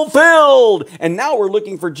been fulfilled. And now we're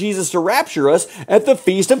looking for Jesus to rapture us at the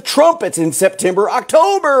Feast of Trumpets in September,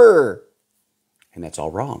 October. And that's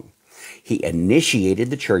all wrong. He initiated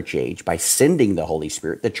the church age by sending the Holy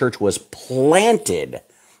Spirit. The church was planted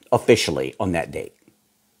officially on that date.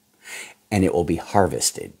 And it will be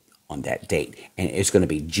harvested on that date. And it's going to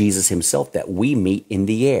be Jesus himself that we meet in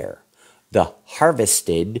the air. The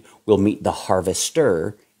harvested will meet the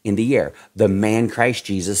harvester in the air. The man Christ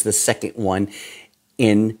Jesus, the second one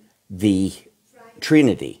in the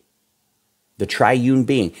Trinity. The triune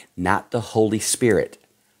being, not the Holy Spirit.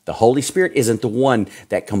 The Holy Spirit isn't the one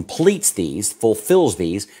that completes these, fulfills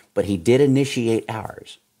these, but he did initiate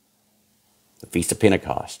ours. The Feast of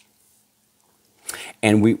Pentecost.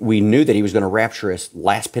 And we knew that he was going to rapture us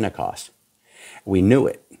last Pentecost. We knew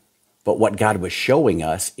it. But what God was showing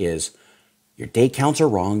us is, your day counts are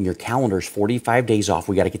wrong. Your calendar's 45 days off.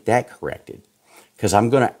 We got to get that corrected. Because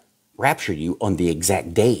I'm going to rapture you on the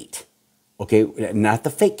exact date. Okay? Not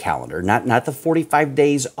the fake calendar. Not the 45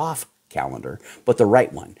 days off calendar. But the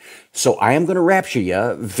right one. So I am going to rapture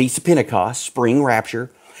you. Feast of Pentecost. Spring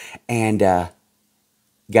rapture. And you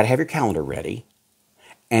got to have your calendar ready.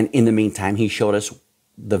 And in the meantime, he showed us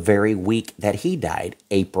the very week that he died.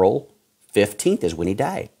 April 15th is when he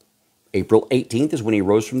died. April 18th is when he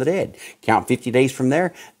rose from the dead. Count 50 days from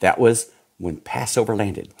there, that was when Passover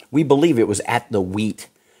landed. We believe it was at the wheat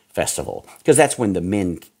festival because that's when the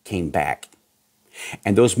men came back.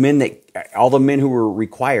 And those men all the men who were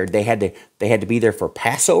required, they had to be there for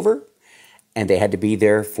Passover, and they had to be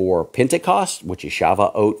there for Pentecost, which is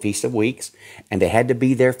Shavuot, Feast of Weeks, and they had to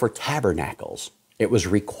be there for Tabernacles. It was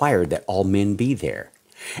required that all men be there.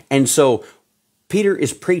 And so Peter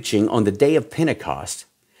is preaching on the day of Pentecost,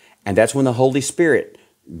 and that's when the Holy Spirit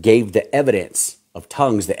gave the evidence of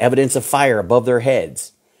tongues, the evidence of fire above their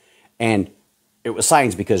heads. And it was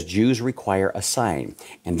signs because Jews require a sign.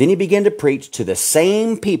 And then he began to preach to the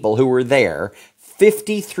same people who were there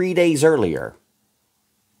 53 days earlier.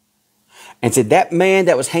 And said, that man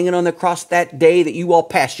that was hanging on the cross that day that you all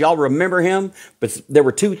passed, y'all remember him? But there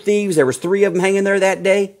were 2 thieves. There was 3 of them hanging there that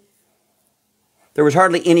day. There was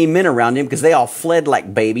hardly any men around him because they all fled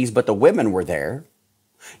like babies, but the women were there.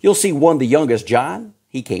 You'll see one, the youngest, John.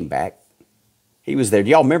 He came back. He was there. Do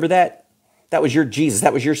y'all remember that? That was your Jesus.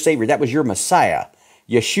 That was your Savior. That was your Messiah,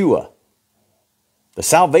 Yeshua, the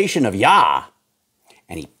salvation of Yah.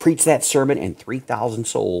 And he preached that sermon, and 3,000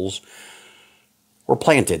 souls were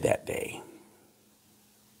planted that day.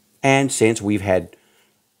 And since we've had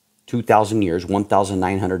 2,000 years,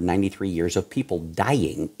 1,993 years of people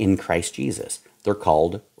dying in Christ Jesus. They're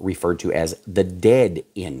referred to as the dead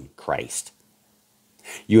in Christ.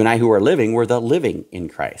 You and I who are living, we're the living in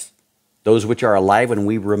Christ. Those which are alive when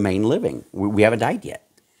we remain living. We haven't died yet.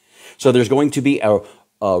 So there's going to be a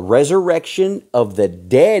resurrection of the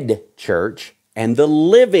dead church and the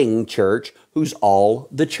living church, who's all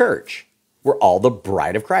the church. We're all the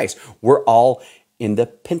bride of Christ. We're all in the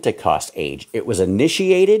Pentecost age. It was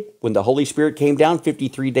initiated when the Holy Spirit came down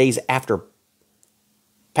 53 days after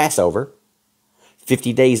Passover,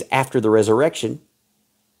 50 days after the resurrection.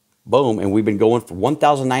 Boom, and we've been going for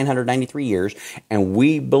 1,993 years, and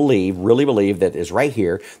we really believe that is right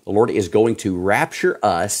here. The Lord is going to rapture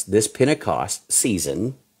us this Pentecost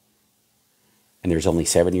season, and there's only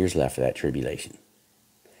 7 years left of that tribulation.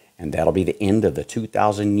 And that'll be the end of the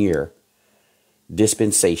 2,000-year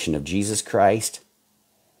dispensation of Jesus Christ,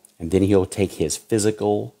 and then he'll take his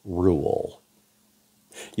physical rule.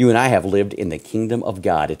 You and I have lived in the kingdom of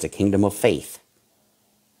God. It's a kingdom of faith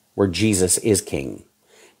where Jesus is king.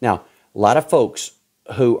 Now, a lot of folks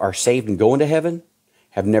who are saved and going to heaven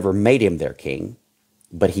have never made him their king,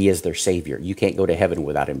 but he is their Savior. You can't go to heaven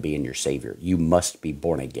without him being your Savior. You must be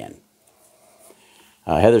born again.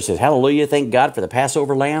 Heather says, hallelujah, thank God for the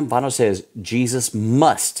Passover lamb. Bono says, Jesus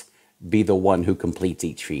must be the one who completes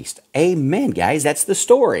each feast. Amen, guys. That's the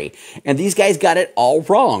story. And these guys got it all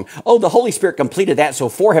wrong. Oh, the Holy Spirit completed that, so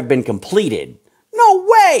 4 have been completed. No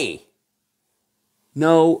way.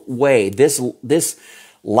 No way. This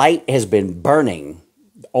light has been burning.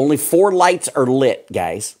 Only 4 lights are lit,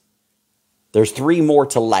 guys. There's 3 more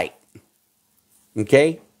to light.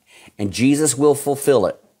 Okay? And Jesus will fulfill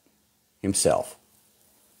it himself.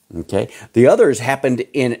 Okay? The others happened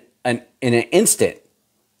in an instant.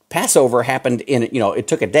 Passover happened it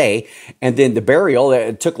took a day, and then the burial,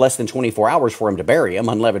 it took less than 24 hours for him to bury him,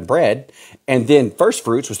 unleavened bread, and then first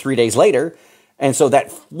fruits was 3 days later, and so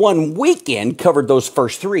that one weekend covered those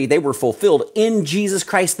first 3. They were fulfilled in Jesus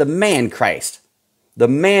Christ, the man Christ, the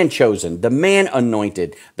man chosen, the man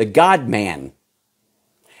anointed, the God-man,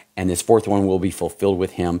 and this 4th one will be fulfilled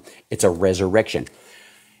with him. It's a resurrection.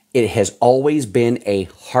 It has always been a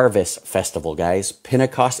harvest festival, guys.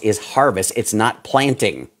 Pentecost is harvest. It's not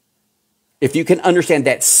planting. If you can understand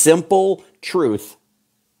that simple truth,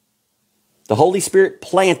 the Holy Spirit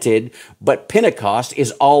planted, but Pentecost is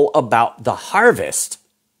all about the harvest.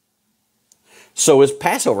 So is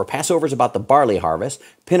Passover. Passover is about the barley harvest.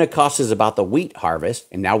 Pentecost is about the wheat harvest.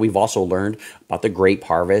 And now we've also learned about the grape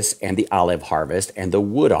harvest and the olive harvest and the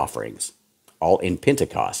wood offerings. All in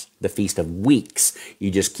Pentecost, the Feast of Weeks. You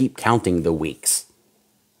just keep counting the weeks.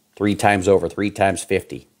 3 times over, 3 times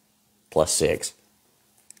 50, plus 6.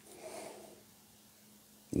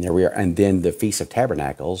 And there we are. And then the Feast of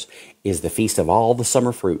Tabernacles is the feast of all the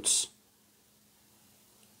summer fruits.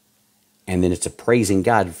 And then it's a praising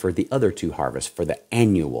God for the other 2 harvests, for the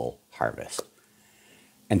annual harvest.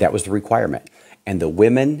 And that was the requirement. And the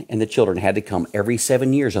women and the children had to come every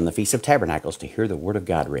 7 years on the Feast of Tabernacles to hear the Word of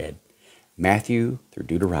God read. Matthew through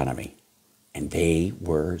Deuteronomy. And they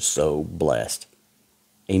were so blessed.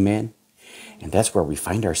 Amen? And that's where we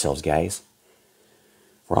find ourselves, guys.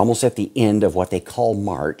 We're almost at the end of what they call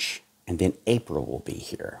March, and then April will be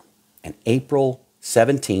here. And April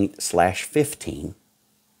 17th/15,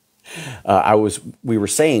 we were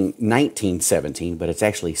saying 1917, but it's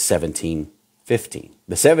actually 1715.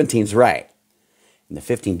 The 17's right. And the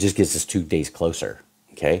 15th just gets us 2 days closer,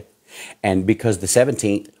 okay? And because the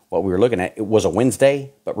 17th, what we were looking at, it was a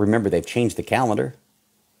Wednesday, but remember, they've changed the calendar,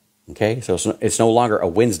 okay? So it's no longer a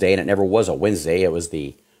Wednesday, and it never was a Wednesday. It was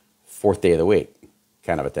the 4th day of the week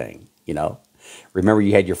kind of a thing, you know? Remember,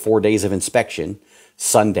 you had your 4 days of inspection.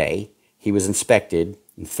 Sunday, he was inspected,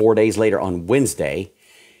 and 4 days later on Wednesday,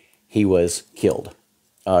 he was killed.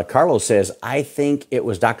 Carlos says, I think it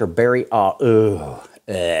was Dr. Barry Ugh.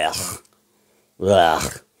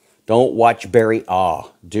 Don't watch Barry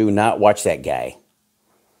Do not watch that guy.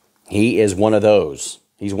 He is one of those.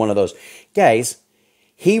 He's one of those. Guys,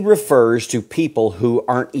 he refers to people who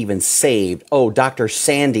aren't even saved. Oh, Dr.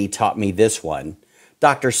 Sandy taught me this one.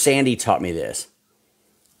 Dr. Sandy taught me this.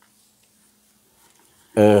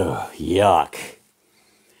 Ugh, yuck.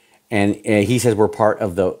 And he says we're part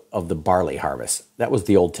of the barley harvest. That was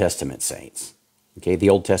the Old Testament saints. Okay, the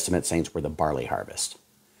Old Testament saints were the barley harvest.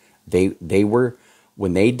 They were,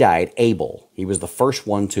 when they died, Abel, he was the first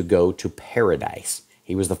one to go to paradise.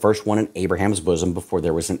 He was the first one in Abraham's bosom before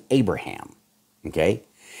there was an Abraham. Okay,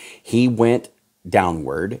 he went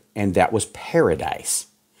downward, and that was paradise,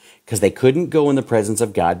 because they couldn't go in the presence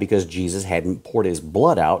of God because Jesus hadn't poured his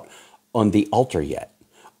blood out on the altar yet,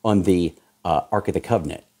 on the Ark of the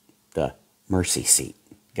Covenant, the mercy seat,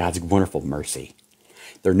 God's wonderful mercy.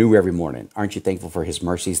 They're new every morning. Aren't you thankful for his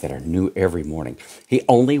mercies that are new every morning? He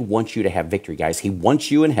only wants you to have victory, guys. He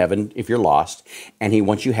wants you in heaven if you're lost, and he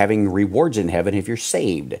wants you having rewards in heaven if you're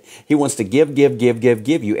saved. He wants to give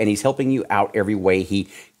you, and he's helping you out every way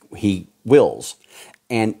he wills.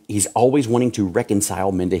 And he's always wanting to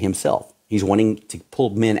reconcile men to himself. He's wanting to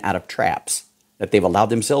pull men out of traps that they've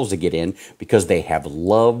allowed themselves to get in because they have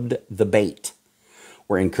loved the bait.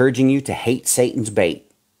 We're encouraging you to hate Satan's bait.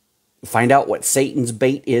 Find out what Satan's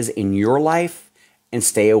bait is in your life and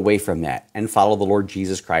stay away from that and follow the Lord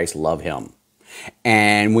Jesus Christ. Love him.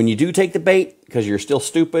 And when you do take the bait, because you're still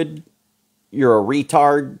stupid, you're a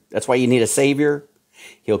retard, that's why you need a savior,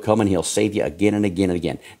 he'll come and he'll save you again and again and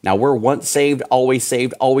again. Now, we're once saved,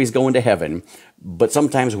 always going to heaven, but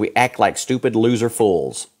sometimes we act like stupid loser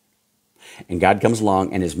fools. And God comes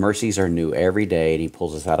along and his mercies are new every day, and he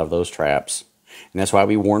pulls us out of those traps. And that's why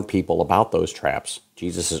we warn people about those traps.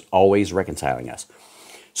 Jesus is always reconciling us.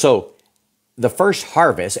 So the first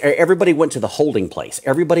harvest, everybody went to the holding place.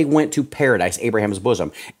 Everybody went to paradise, Abraham's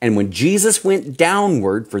bosom. And when Jesus went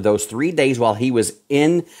downward for those 3 days while he was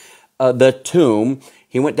in the tomb,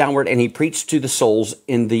 he went downward and he preached to the souls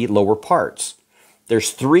in the lower parts.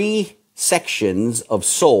 There's 3 sections of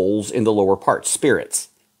souls in the lower parts, spirits.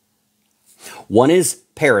 One is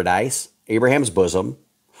paradise, Abraham's bosom.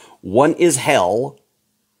 One is hell,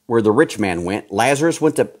 where the rich man went. Lazarus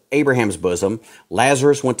went to Abraham's bosom.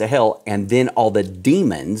 Lazarus went to hell. And then all the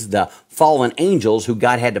demons, the fallen angels who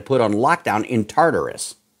God had to put on lockdown in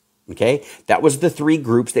Tartarus. Okay? That was the 3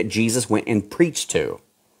 groups that Jesus went and preached to.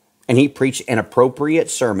 And he preached an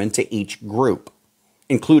appropriate sermon to each group,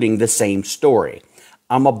 including the same story.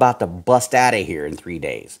 I'm about to bust out of here in 3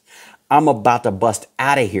 days. I'm about to bust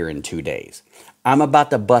out of here in 2 days. I'm about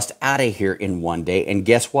to bust out of here in 1 day. And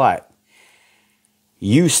guess what?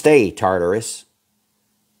 You stay, Tartarus.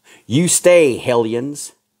 You stay,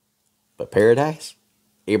 Hellions. But paradise,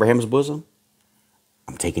 Abraham's bosom,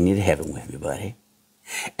 I'm taking you to heaven with me, buddy.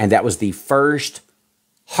 And that was the first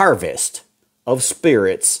harvest of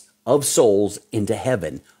spirits, of souls into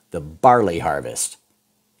heaven. The barley harvest.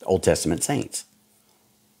 The Old Testament saints.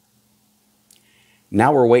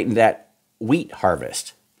 Now we're waiting that wheat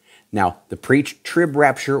harvest. Now, the pre-trib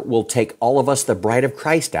rapture will take all of us, the bride of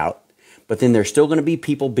Christ, out, but then there's still going to be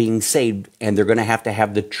people being saved, and they're going to have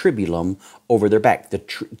the tribulum over their back,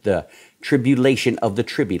 the tribulation of the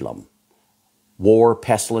tribulum. War,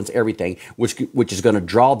 pestilence, everything, which is going to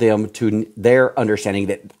draw them to their understanding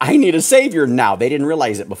that I need a Savior now. They didn't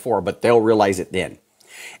realize it before, but they'll realize it then.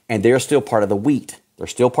 And they're still part of the wheat. They're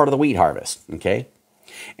still part of the wheat harvest, okay?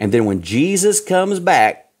 And then when Jesus comes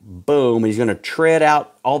back, boom, he's going to tread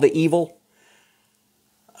out all the evil.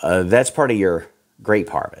 That's part of your grape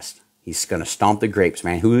harvest. He's going to stomp the grapes,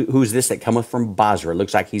 man. Who's this that cometh from Basra? It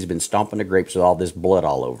looks like he's been stomping the grapes with all this blood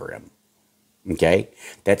all over him. Okay?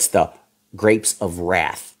 That's the grapes of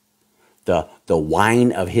wrath. The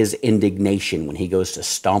wine of his indignation when he goes to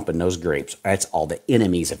stomping those grapes. That's all the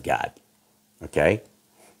enemies of God. Okay?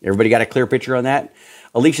 Everybody got a clear picture on that?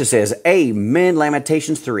 Alicia says, Amen,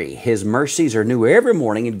 Lamentations 3. His mercies are new every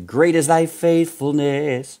morning, and great is thy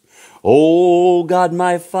faithfulness. O God,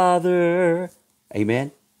 my Father.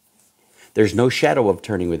 Amen. There's no shadow of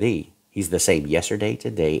turning with thee. He's the same yesterday,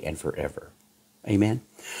 today, and forever. Amen.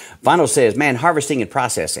 Vano says, man, harvesting and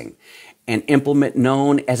processing. an implement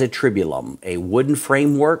known as a tribulum, a wooden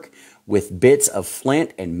framework with bits of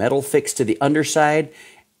flint and metal fixed to the underside,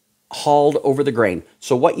 hauled over the grain.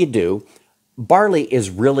 So what you do, barley is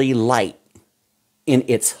really light in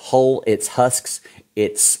its hull, its husks,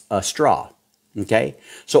 its straw. Okay?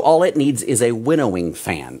 So all it needs is a winnowing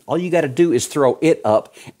fan. All you got to do is throw it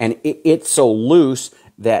up, and it's so loose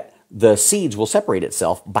that the seeds will separate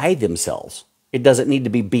itself by themselves. It doesn't need to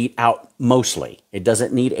be beat out mostly. It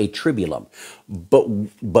doesn't need a tribulum.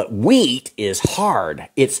 But wheat is hard.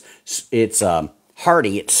 It's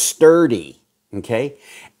hardy. It's sturdy. Okay?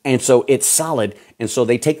 And so it's solid. And so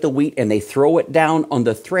they take the wheat and they throw it down on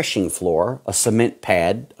the threshing floor, a cement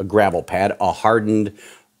pad, a gravel pad, a hardened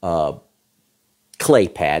clay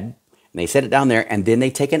pad. And they set it down there, and then they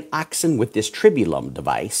take an oxen with this tribulum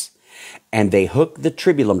device, and they hook the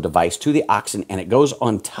tribulum device to the oxen, and it goes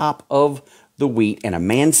on top of the wheat, and a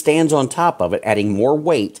man stands on top of it, adding more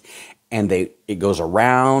weight, and it goes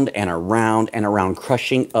around and around and around,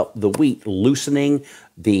 crushing up the wheat, loosening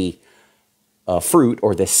the fruit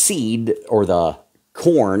or the seed or the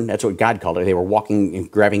corn. That's what God called it. They were walking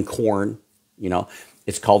and grabbing corn, you know.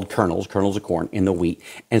 It's called kernels of corn in the wheat.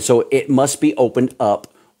 And so it must be opened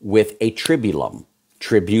up with a tribulum,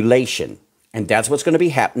 tribulation. And that's what's going to be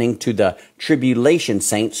happening to the tribulation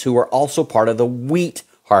saints who are also part of the wheat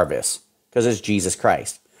harvest, because it's Jesus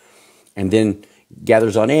Christ. And then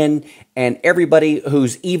gathers on in, and everybody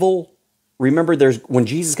who's evil, remember, when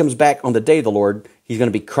Jesus comes back on the day of the Lord, he's going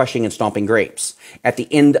to be crushing and stomping grapes. At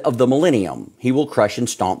the end of the millennium, he will crush and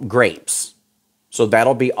stomp grapes. So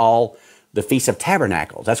that'll be all the Feast of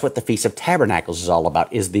Tabernacles. That's what the Feast of Tabernacles is all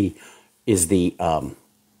about, is the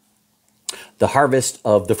harvest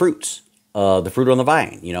of the fruits, the fruit on the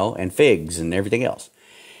vine, you know, and figs and everything else.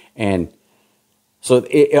 And so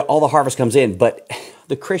all the harvest comes in, but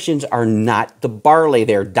the Christians are not the barley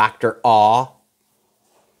there, Dr. Awe.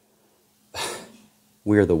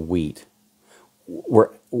 We're the wheat.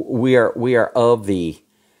 We are of the,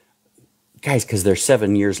 guys, because there's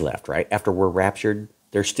 7 years left, right? After we're raptured,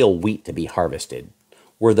 there's still wheat to be harvested.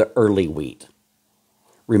 We're the early wheat.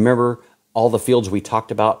 Remember, all the fields we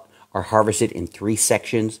talked about are harvested in 3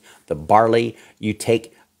 sections. The barley, you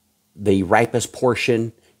take the ripest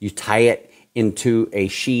portion, you tie it into a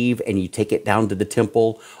sheave, and you take it down to the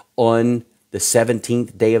temple on the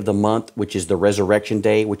 17th day of the month, which is the resurrection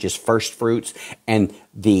day, which is first fruits. And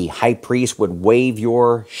the high priest would wave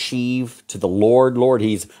your sheave to the Lord. Lord,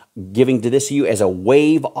 he's giving to this to you as a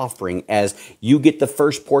wave offering, as you get the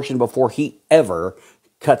first portion before he ever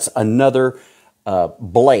cuts another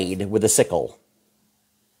blade with a sickle.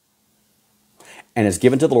 And is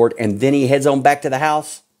given to the Lord. And then he heads on back to the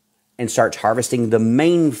house and starts harvesting the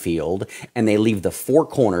main field. And they leave the 4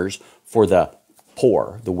 corners for the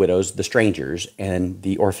poor, the widows, the strangers, and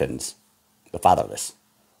the orphans, the fatherless.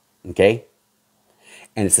 Okay?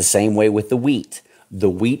 And it's the same way with the wheat. The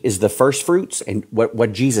wheat is the first fruits, and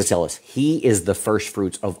what Jesus tells us, he is the first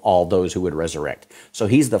fruits of all those who would resurrect. So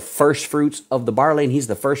he's the first fruits of the barley, and he's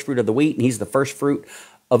the first fruit of the wheat, and he's the first fruit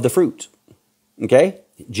of the fruit. Okay?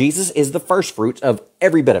 Jesus is the first fruits of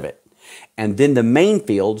every bit of it. And then the main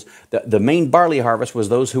fields, the main barley harvest was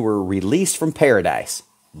those who were released from paradise.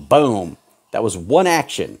 Boom. That was one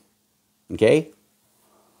action. Okay?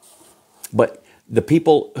 But the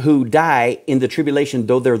people who die in the tribulation,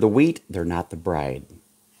 though they're the wheat, they're not the bride.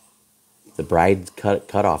 The bride's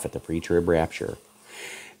cut off at the pre-trib rapture.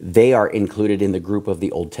 They are included in the group of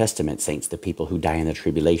the Old Testament saints, the people who die in the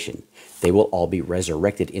tribulation. They will all be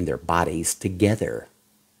resurrected in their bodies together.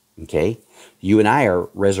 Okay? You and I are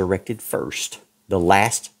resurrected first. The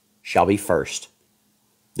last shall be first.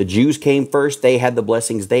 The Jews came first. They had the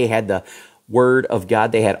blessings. They had the Word of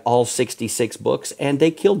God. They had all 66 books, and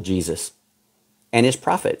they killed Jesus and his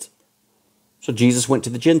prophets. So Jesus went to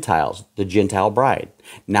the Gentiles, the Gentile bride.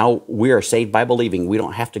 Now we are saved by believing. We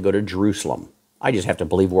don't have to go to Jerusalem. I just have to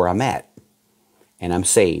believe where I'm at, and I'm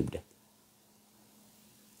saved.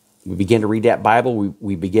 We begin to read that Bible.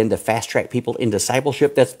 We begin to fast-track people in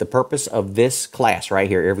discipleship. That's the purpose of this class right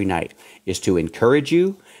here every night, is to encourage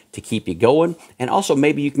you, to keep you going, and also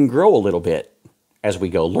maybe you can grow a little bit as we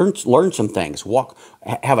go. Learn some things.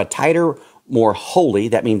 Have a tighter, more holy,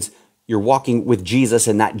 that means you're walking with Jesus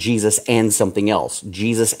and not Jesus and something else.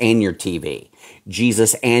 Jesus and your TV.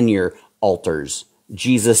 Jesus and your altars.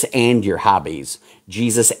 Jesus and your hobbies.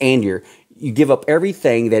 Jesus and you give up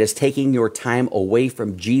everything that is taking your time away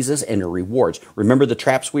from Jesus and the rewards. Remember the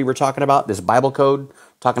traps we were talking about? This Bible code,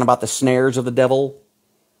 talking about the snares of the devil?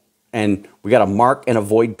 And we got to mark and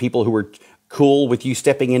avoid people who are cool with you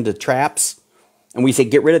stepping into traps. And we say,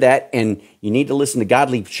 get rid of that, and you need to listen to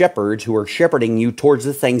godly shepherds who are shepherding you towards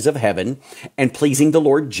the things of heaven and pleasing the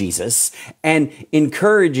Lord Jesus and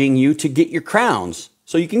encouraging you to get your crowns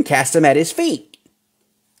so you can cast them at his feet.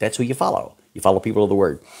 That's who you follow. You follow people of the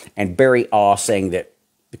word. And Barry Awe saying that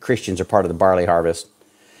the Christians are part of the barley harvest.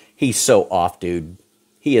 He's so off, dude.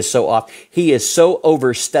 He is so off. He is so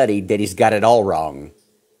overstudied that he's got it all wrong.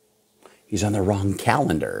 He's on the wrong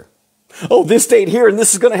calendar. Oh, this date here, and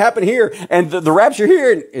this is going to happen here, and the rapture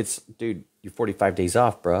here. And it's, dude, you're 45 days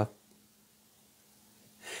off, bruh.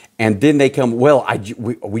 And then they come, well,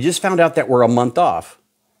 we just found out that we're a month off.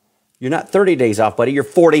 You're not 30 days off, buddy. You're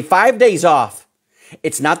 45 days off.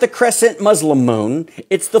 It's not the crescent Muslim moon.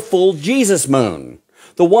 It's the full Jesus moon.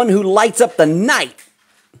 The one who lights up the night.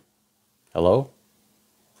 Hello?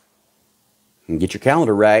 And get your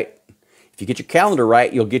calendar right. If you get your calendar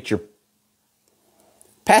right, you'll get your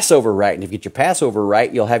Passover right. And if you get your Passover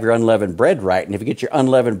right, you'll have your unleavened bread right. And if you get your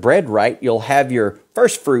unleavened bread right, you'll have your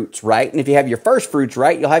first fruits right. And if you have your first fruits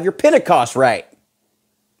right, you'll have your Pentecost right.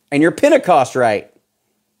 And your Pentecost right.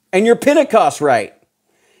 And your Pentecost right.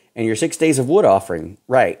 And your 6 days of wood offering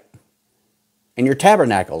right. And your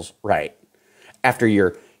tabernacles right. After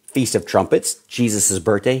your Feast of Trumpets, Jesus'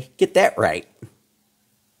 birthday, get that right.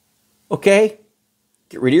 Okay?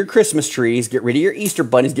 Get rid of your Christmas trees, get rid of your Easter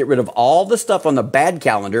bunnies, get rid of all the stuff on the bad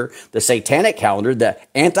calendar, the satanic calendar, the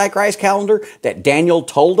Antichrist calendar that Daniel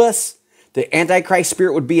told us the Antichrist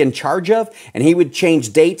spirit would be in charge of, and he would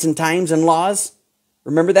change dates and times and laws.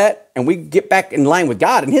 Remember that? And we get back in line with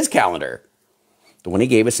God and his calendar. The one he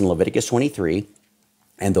gave us in Leviticus 23,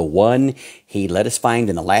 and the one he let us find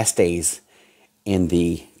in the last days in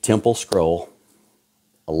the temple scroll,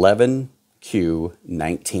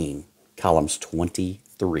 11Q19. Columns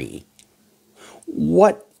 23.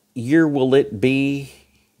 What year will it be?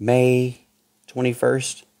 May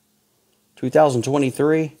 21st,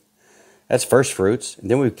 2023? That's first fruits.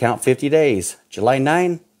 And then we count 50 days. July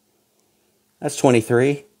 9, that's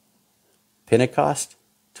 23. Pentecost,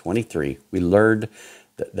 23. We learned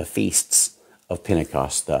the feasts of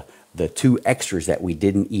Pentecost, the two extras that we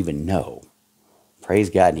didn't even know.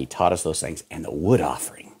 Praise God, and he taught us those things. And the wood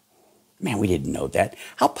offering. Man, we didn't know that.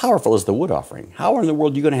 How powerful is the wood offering? How in the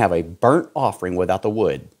world are you going to have a burnt offering without the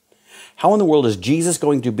wood? How in the world is Jesus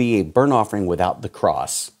going to be a burnt offering without the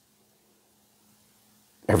cross?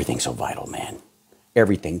 Everything's so vital, man.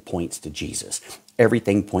 Everything points to Jesus.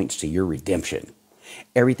 Everything points to your redemption.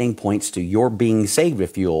 Everything points to your being saved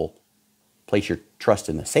if you'll place your trust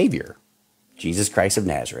in the Savior, Jesus Christ of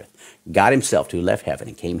Nazareth, God himself who left heaven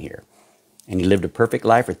and came here. And he lived a perfect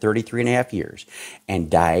life for 33 and a half years and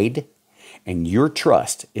died. And your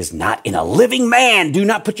trust is not in a living man. Do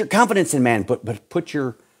not put your confidence in man, but put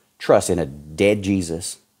your trust in a dead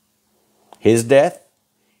Jesus. His death,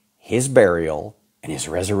 his burial, and his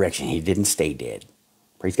resurrection. He didn't stay dead.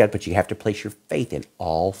 Praise God, but you have to place your faith in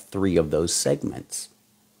all three of those segments.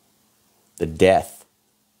 The death,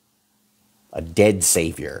 a dead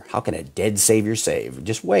Savior. How can a dead Savior save?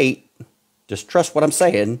 Just wait. Just trust what I'm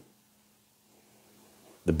saying.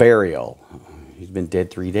 The burial. He's been dead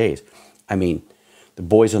 3 days. I mean, the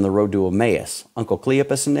boys on the road to Emmaus, Uncle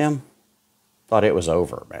Cleopas and them, thought it was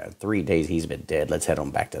over, man. 3 days he's been dead. Let's head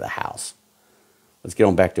on back to the house. Let's get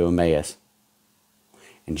on back to Emmaus.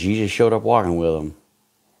 And Jesus showed up walking with them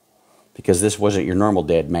because this wasn't your normal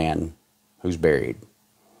dead man who's buried.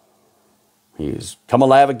 He's come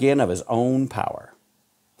alive again of his own power.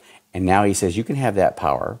 And now he says, you can have that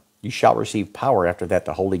power. You shall receive power. After that,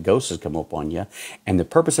 the Holy Ghost has come upon you. And the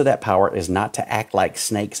purpose of that power is not to act like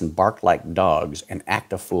snakes and bark like dogs and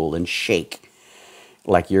act a fool and shake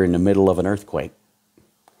like you're in the middle of an earthquake.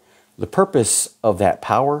 The purpose of that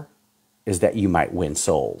power is that you might win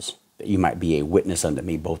souls, that you might be a witness unto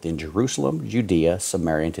me both in Jerusalem, Judea,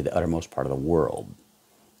 Samaria, and to the uttermost part of the world.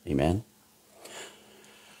 Amen.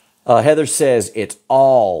 Heather says it's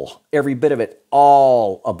all, every bit of it,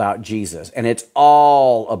 all about Jesus. And it's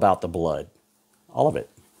all about the blood. All of it.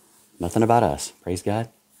 Nothing about us. Praise God.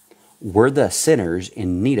 We're the sinners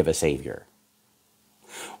in need of a Savior.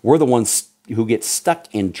 We're the ones who get stuck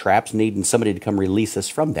in traps needing somebody to come release us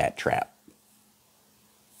from that trap.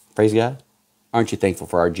 Praise God. Aren't you thankful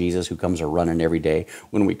for our Jesus who comes a-running every day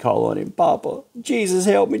when we call on him? Papa, Jesus,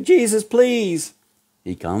 help me. Jesus, please.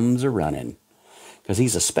 He comes a-running. Because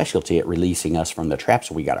he's a specialty at releasing us from the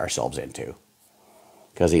traps we got ourselves into.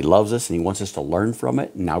 Because he loves us and he wants us to learn from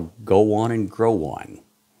it. And now go on and grow on.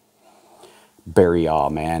 Barry Awe,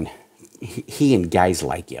 man. He and guys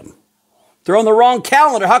like him. They're on the wrong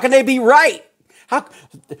calendar. How can they be right?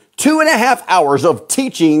 2.5 hours of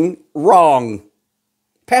teaching wrong.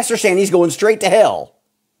 Pastor saying he's going straight to hell.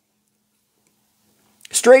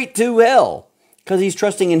 Straight to hell. Because he's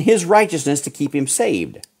trusting in his righteousness to keep him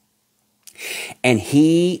saved. And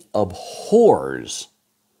he abhors,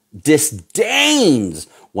 disdains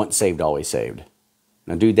once saved, always saved.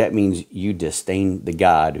 Now, dude, that means you disdain the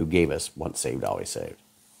God who gave us once saved, always saved.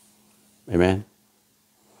 Amen?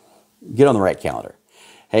 Get on the right calendar.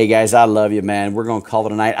 Hey, guys, I love you, man. We're going to call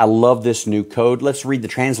it a night. I love this new code. Let's read the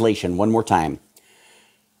translation one more time.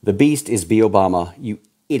 The beast is B. Obama. You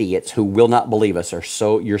idiots who will not believe us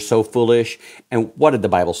you're so foolish. And what did the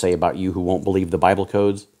Bible say about you who won't believe the Bible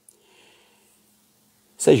codes?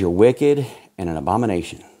 It says you're wicked and an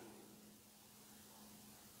abomination.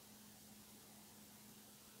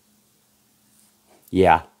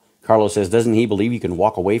 Yeah. Carlos says, doesn't he believe you can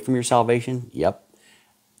walk away from your salvation? Yep.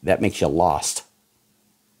 That makes you lost.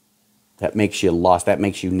 That makes you lost. That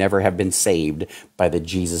makes you never have been saved by the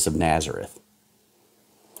Jesus of Nazareth,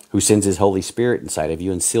 who sends his Holy Spirit inside of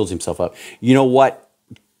you and seals himself up. You know what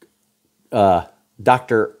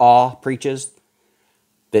Dr. Awe preaches?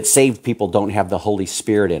 That saved people don't have the Holy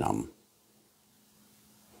Spirit in them.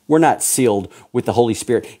 We're not sealed with the Holy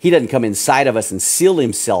Spirit. He doesn't come inside of us and seal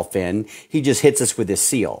himself in. He just hits us with his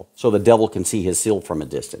seal so the devil can see his seal from a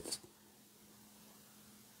distance.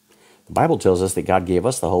 The Bible tells us that God gave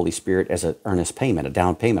us the Holy Spirit as an earnest payment, a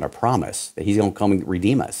down payment, a promise that he's going to come and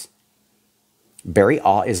redeem us. Barry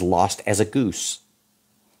Awe is lost as a goose.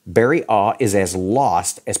 Barry Awe is as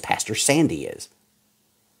lost as Pastor Sandy is.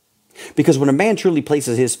 Because when a man truly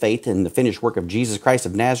places his faith in the finished work of Jesus Christ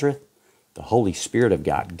of Nazareth, the Holy Spirit of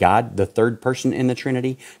God, God, the third person in the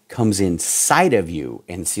Trinity, comes inside of you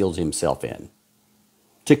and seals himself in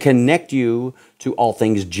to connect you to all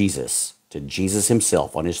things Jesus, to Jesus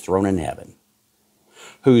himself on his throne in heaven,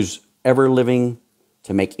 who's ever living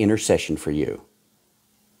to make intercession for you.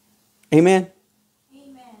 Amen?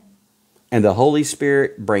 Amen. And the Holy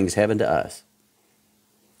Spirit brings heaven to us.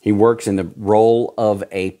 He works in the role of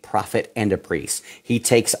a prophet and a priest. He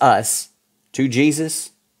takes us to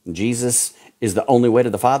Jesus. Jesus is the only way to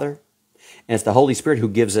the Father. And it's the Holy Spirit who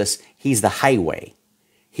gives us, he's the highway.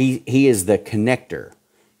 He is the connector.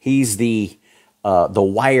 He's the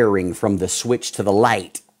wiring from the switch to the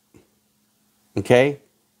light. Okay?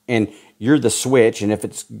 And you're the switch, and if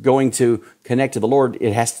it's going to connect to the Lord,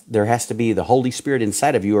 there has to be the Holy Spirit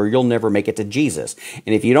inside of you, or you'll never make it to Jesus.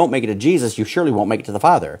 And if you don't make it to Jesus, you surely won't make it to the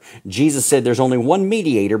Father. Jesus said there's only one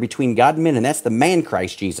mediator between God and men, and that's the man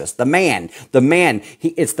Christ Jesus. The man.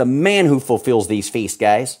 It's the man who fulfills these feasts,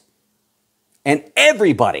 guys. And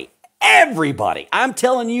everybody, I'm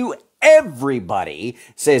telling you, everybody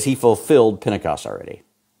says he fulfilled Pentecost already.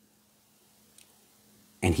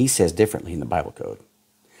 And he says differently in the Bible code.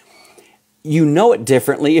 You know it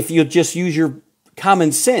differently if you just use your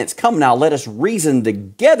common sense. Come now, let us reason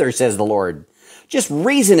together, says the Lord. Just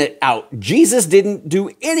reason it out. Jesus didn't do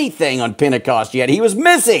anything on Pentecost yet. He was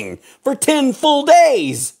missing for 10 full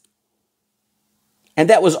days. And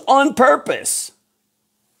that was on purpose.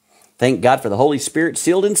 Thank God for the Holy Spirit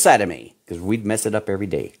sealed inside of me, because we'd mess it up every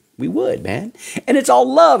day. We would, man. And it's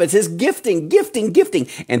all love. It's his gifting.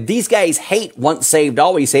 And these guys hate once saved,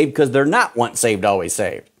 always saved, because they're not once saved, always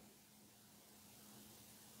saved.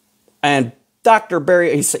 And Dr.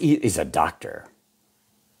 Barry, he's a doctor.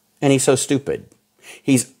 And he's so stupid.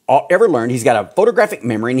 He's ever learned, he's got a photographic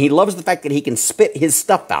memory, and he loves the fact that he can spit his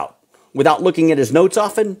stuff out without looking at his notes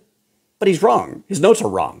often. But he's wrong. His notes are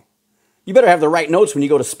wrong. You better have the right notes when you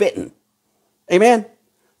go to spitting. Amen?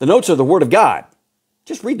 The notes are the Word of God.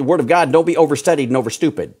 Just read the Word of God and don't be overstudied and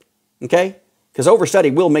overstupid. Okay? Because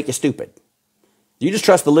overstudy will make you stupid. You just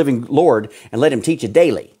trust the living Lord and let him teach you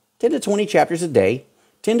daily. 10 to 20 chapters a day.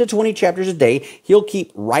 10 to 20 chapters a day. He'll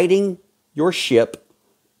keep righting your ship,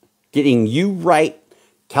 getting you right,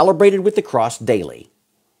 calibrated with the cross daily.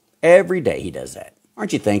 Every day he does that.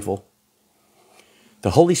 Aren't you thankful?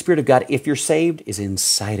 The Holy Spirit of God, if you're saved, is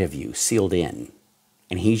inside of you, sealed in.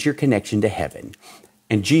 And he's your connection to heaven.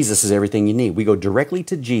 And Jesus is everything you need. We go directly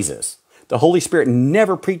to Jesus. The Holy Spirit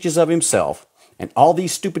never preaches of himself. And all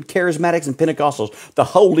these stupid charismatics and Pentecostals, the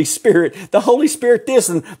Holy Spirit this,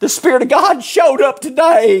 and the Spirit of God showed up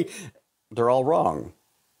today. They're all wrong.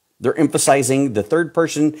 They're emphasizing the third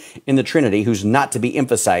person in the Trinity who's not to be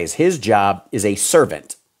emphasized. His job is a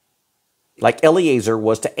servant, like Eliezer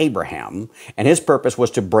was to Abraham, and his purpose was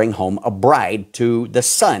to bring home a bride to the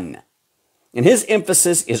son. And his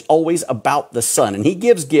emphasis is always about the son, and he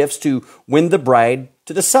gives gifts to win the bride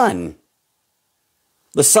to the son.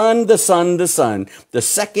 The Son, the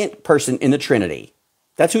second person in the Trinity.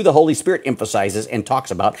 That's who the Holy Spirit emphasizes and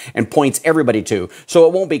talks about and points everybody to. So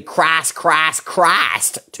it won't be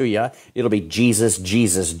Christ to you. It'll be Jesus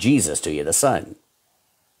to you, the Son.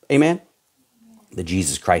 Amen? the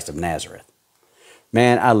Jesus Christ of Nazareth.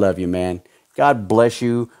 Man, I love you, man. God bless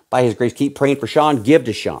you. By his grace, keep praying for Sean. Give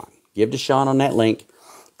to Sean. Give to Sean on that link.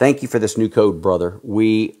 Thank you for this new code, brother.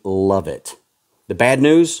 We love it. The bad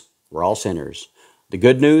news, we're all sinners. The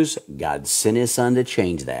good news, God sent his son to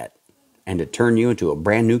change that and to turn you into a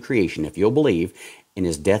brand new creation if you'll believe in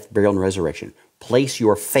his death, burial, and resurrection. Place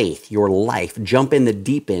your faith, your life, jump in the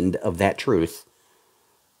deep end of that truth.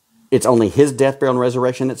 It's only his death, burial, and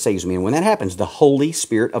resurrection that saves me. And when that happens, the Holy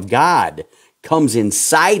Spirit of God comes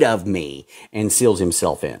inside of me and seals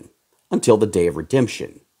himself in until the day of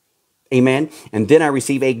redemption. Amen. And then I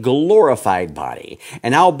receive a glorified body,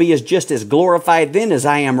 and I'll be just as glorified then as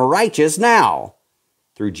I am righteous now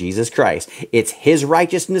through Jesus Christ. It's his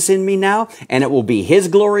righteousness in me now, and it will be his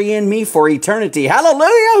glory in me for eternity.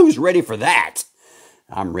 Hallelujah. Who's ready for that?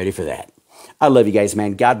 I'm ready for that. I love you guys,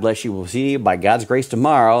 man. God bless you. We'll see you by God's grace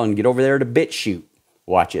tomorrow, and get over there to BitChute.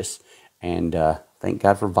 Watch us. And thank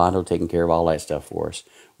God for Vondo taking care of all that stuff for us.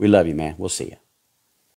 We love you, man. We'll see you.